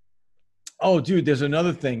 Oh, dude, there's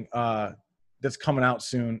another thing that's coming out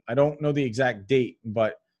soon. I don't know the exact date,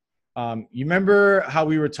 but you remember how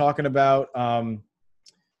we were talking about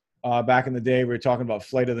back in the day, we were talking about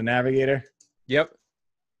Flight of the Navigator? Yep.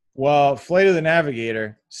 Well, Flight of the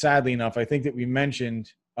Navigator, sadly enough, I think that we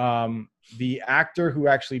mentioned the actor who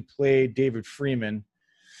actually played David Freeman.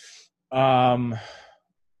 And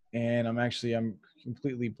I'm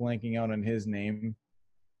completely blanking out on his name.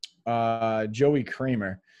 Joey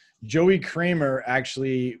Kramer. Joey Kramer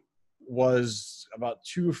actually was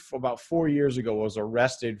about 4 years ago was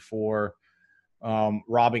arrested for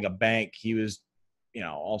robbing a bank. He was,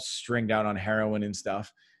 all stringed out on heroin and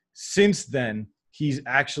stuff. Since then, he's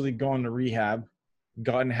actually gone to rehab,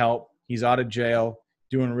 gotten help. He's out of jail,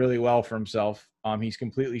 doing really well for himself. He's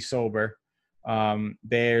completely sober.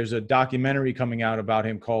 There's a documentary coming out about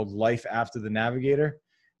him called Life After the Navigator,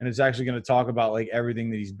 and it's actually going to talk about like everything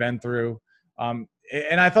that he's been through. And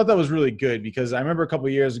I thought that was really good, because I remember a couple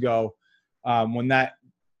of years ago when that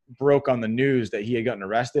broke on the news that he had gotten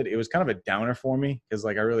arrested, it was kind of a downer for me, because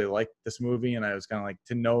like I really liked this movie, and I was kind of like,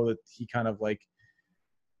 to know that he kind of like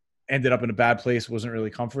ended up in a bad place wasn't really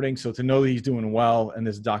comforting. So to know that he's doing well, and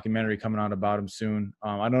this documentary coming out about him soon,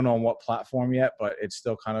 I don't know on what platform yet, but it's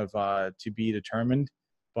still kind of to be determined.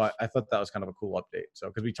 But I thought that was kind of a cool update. So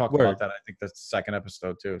because we talked Word. about that, I think that's the second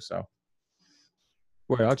episode too. So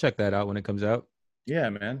Word, I'll check that out when it comes out. yeah,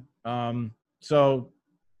 man. So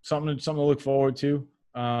something to look forward to.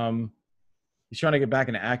 He's trying to get back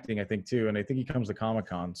into acting, I think, too, and I think he comes to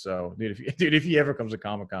Comic-Con. So, dude, if he ever comes to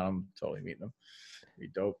Comic-Con, I'm totally meeting him. Be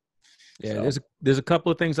dope. Yeah, So. there's a couple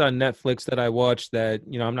of things on Netflix that I watched that,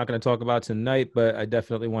 you know, I'm not going to talk about tonight, but I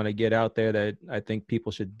definitely want to get out there that I think people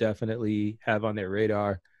should definitely have on their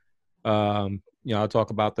radar. You know, I'll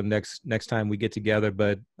talk about them next time we get together.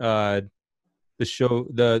 But their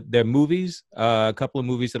movies, a couple of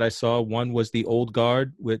movies that I saw. One was The Old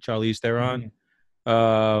Guard with Charlize Theron.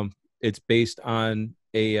 Mm-hmm. It's based on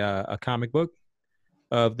a comic book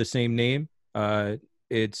of the same name.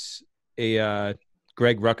 It's a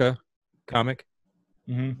Greg Rucka comic.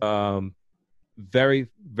 Mm-hmm. Very,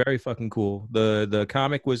 very fucking cool. The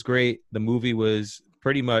comic was great. The movie was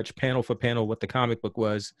pretty much panel for panel what the comic book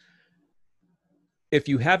was. If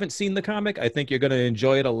you haven't seen the comic, I think you're going to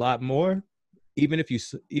enjoy it a lot more. Even if you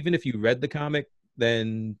read the comic,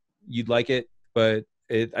 then you'd like it. But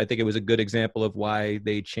I think it was a good example of why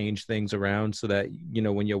they changed things around so that, you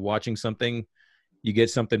know, when you're watching something, you get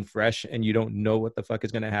something fresh and you don't know what the fuck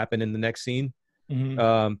is going to happen in the next scene.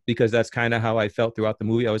 Mm-hmm. Because that's kind of how I felt throughout the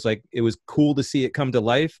movie. I was like, it was cool to see it come to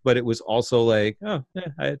life, but it was also like, oh, yeah,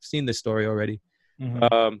 I've seen this story already.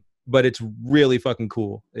 Mm-hmm. But it's really fucking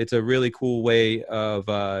cool. It's a really cool way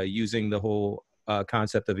of using the whole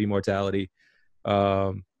concept of immortality.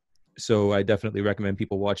 So I definitely recommend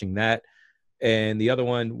people watching that. And the other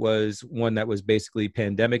one was one that was basically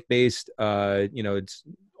pandemic based. You know, it's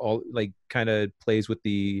all like kind of plays with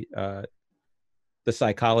the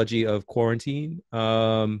psychology of quarantine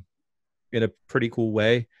in a pretty cool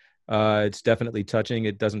way. It's definitely touching.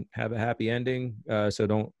 It doesn't have a happy ending, so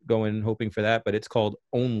don't go in hoping for that. But it's called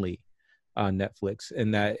Only on Netflix,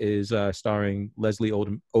 and that is starring Leslie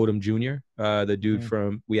Odom Jr., the dude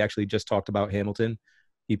from, we actually just talked about Hamilton.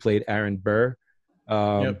 He played Aaron Burr.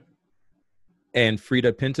 Yep. And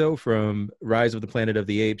Frida Pinto from Rise of the Planet of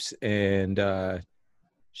the Apes, and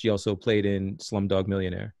she also played in Slumdog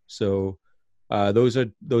Millionaire. So those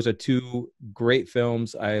are two great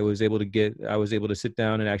films. I was able to sit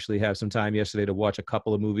down and actually have some time yesterday to watch a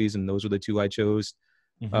couple of movies, and those were the two I chose.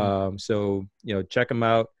 Mm-hmm. So, you know, check them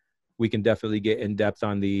out. We can definitely get in depth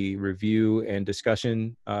on the review and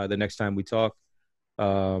discussion the next time we talk.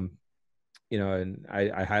 You know, and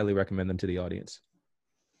I highly recommend them to the audience.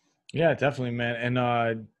 Yeah, definitely, man.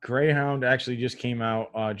 And Greyhound actually just came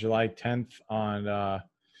out July 10th on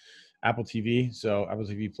Apple TV, so Apple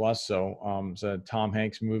TV Plus. So it's a Tom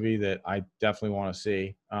Hanks movie that I definitely want to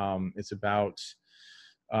see. It's about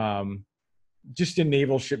just a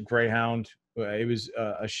naval ship, Greyhound. It was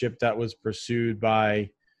a ship that was pursued by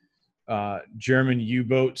German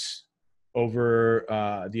U-boats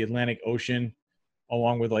over the Atlantic Ocean,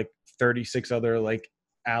 along with like 36 other like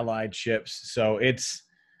allied ships. So it's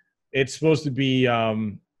supposed to be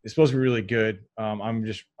really good.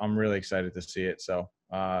 I'm really excited to see it. So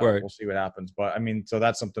we'll see what happens. But I mean, so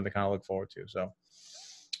that's something to kind of look forward to. So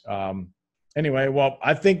anyway, well,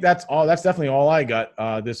 I think that's all. That's definitely all I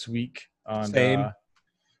got this week on for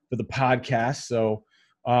the podcast. So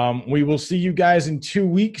we will see you guys in 2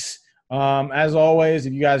 weeks. As always,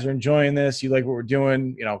 if you guys are enjoying this, you like what we're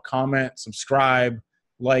doing, you know, comment, subscribe,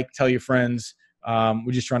 like, tell your friends.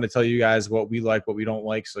 We're just trying to tell you guys what we like, what we don't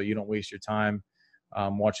like, so you don't waste your time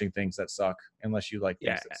watching things that suck, unless you like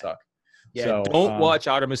things that suck. Yeah, so, don't watch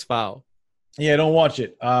Artemis Fowl. Yeah, don't watch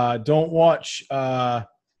it. Don't watch The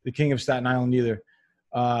King of Staten Island either.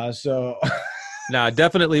 Nah,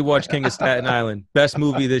 definitely watch King of Staten Island. Best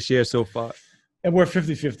movie this year so far. And we're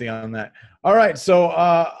 50-50 on that. All right, so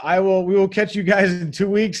we will catch you guys in 2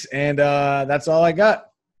 weeks, and that's all I got.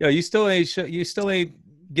 Yo, you still ain't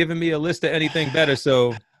giving me a list of anything better.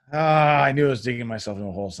 So I knew I was digging myself in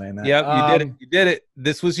a hole saying that. Yep, you did it. You did it.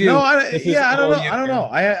 This was you. No, I don't know.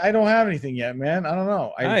 I don't have anything yet, man. I don't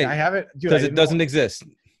know. I have it because it doesn't exist.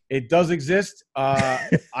 It does exist. I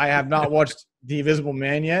have not watched The Invisible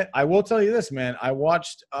Man yet. I will tell you this, man. I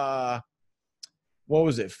watched what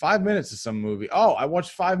was it? 5 minutes of some movie. Oh, I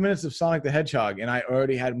watched 5 minutes of Sonic the Hedgehog, and I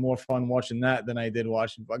already had more fun watching that than I did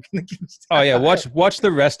watching fucking The King of Staten Island. Watch the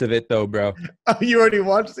rest of it though, bro. Oh, you already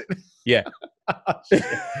watched it? Yeah. Oh, all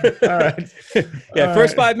right. Yeah, all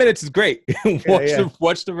first right. 5 minutes is great.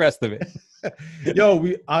 Watch the rest of it.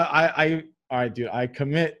 Yo, all right, dude. I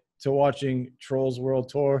commit to watching Trolls World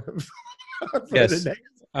Tour. Yes.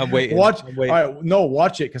 I'm waiting. All right, no,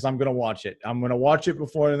 watch it because I'm gonna watch it. I'm gonna watch it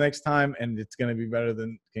before the next time, and it's gonna be better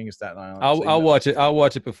than King of Staten Island. I'll watch it. I'll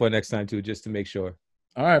watch it before next time too, just to make sure.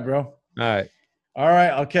 All right, bro. All right. All right,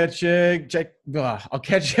 I'll catch you. I'll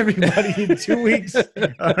catch everybody in 2 weeks.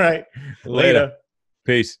 All right, later.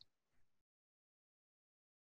 Peace.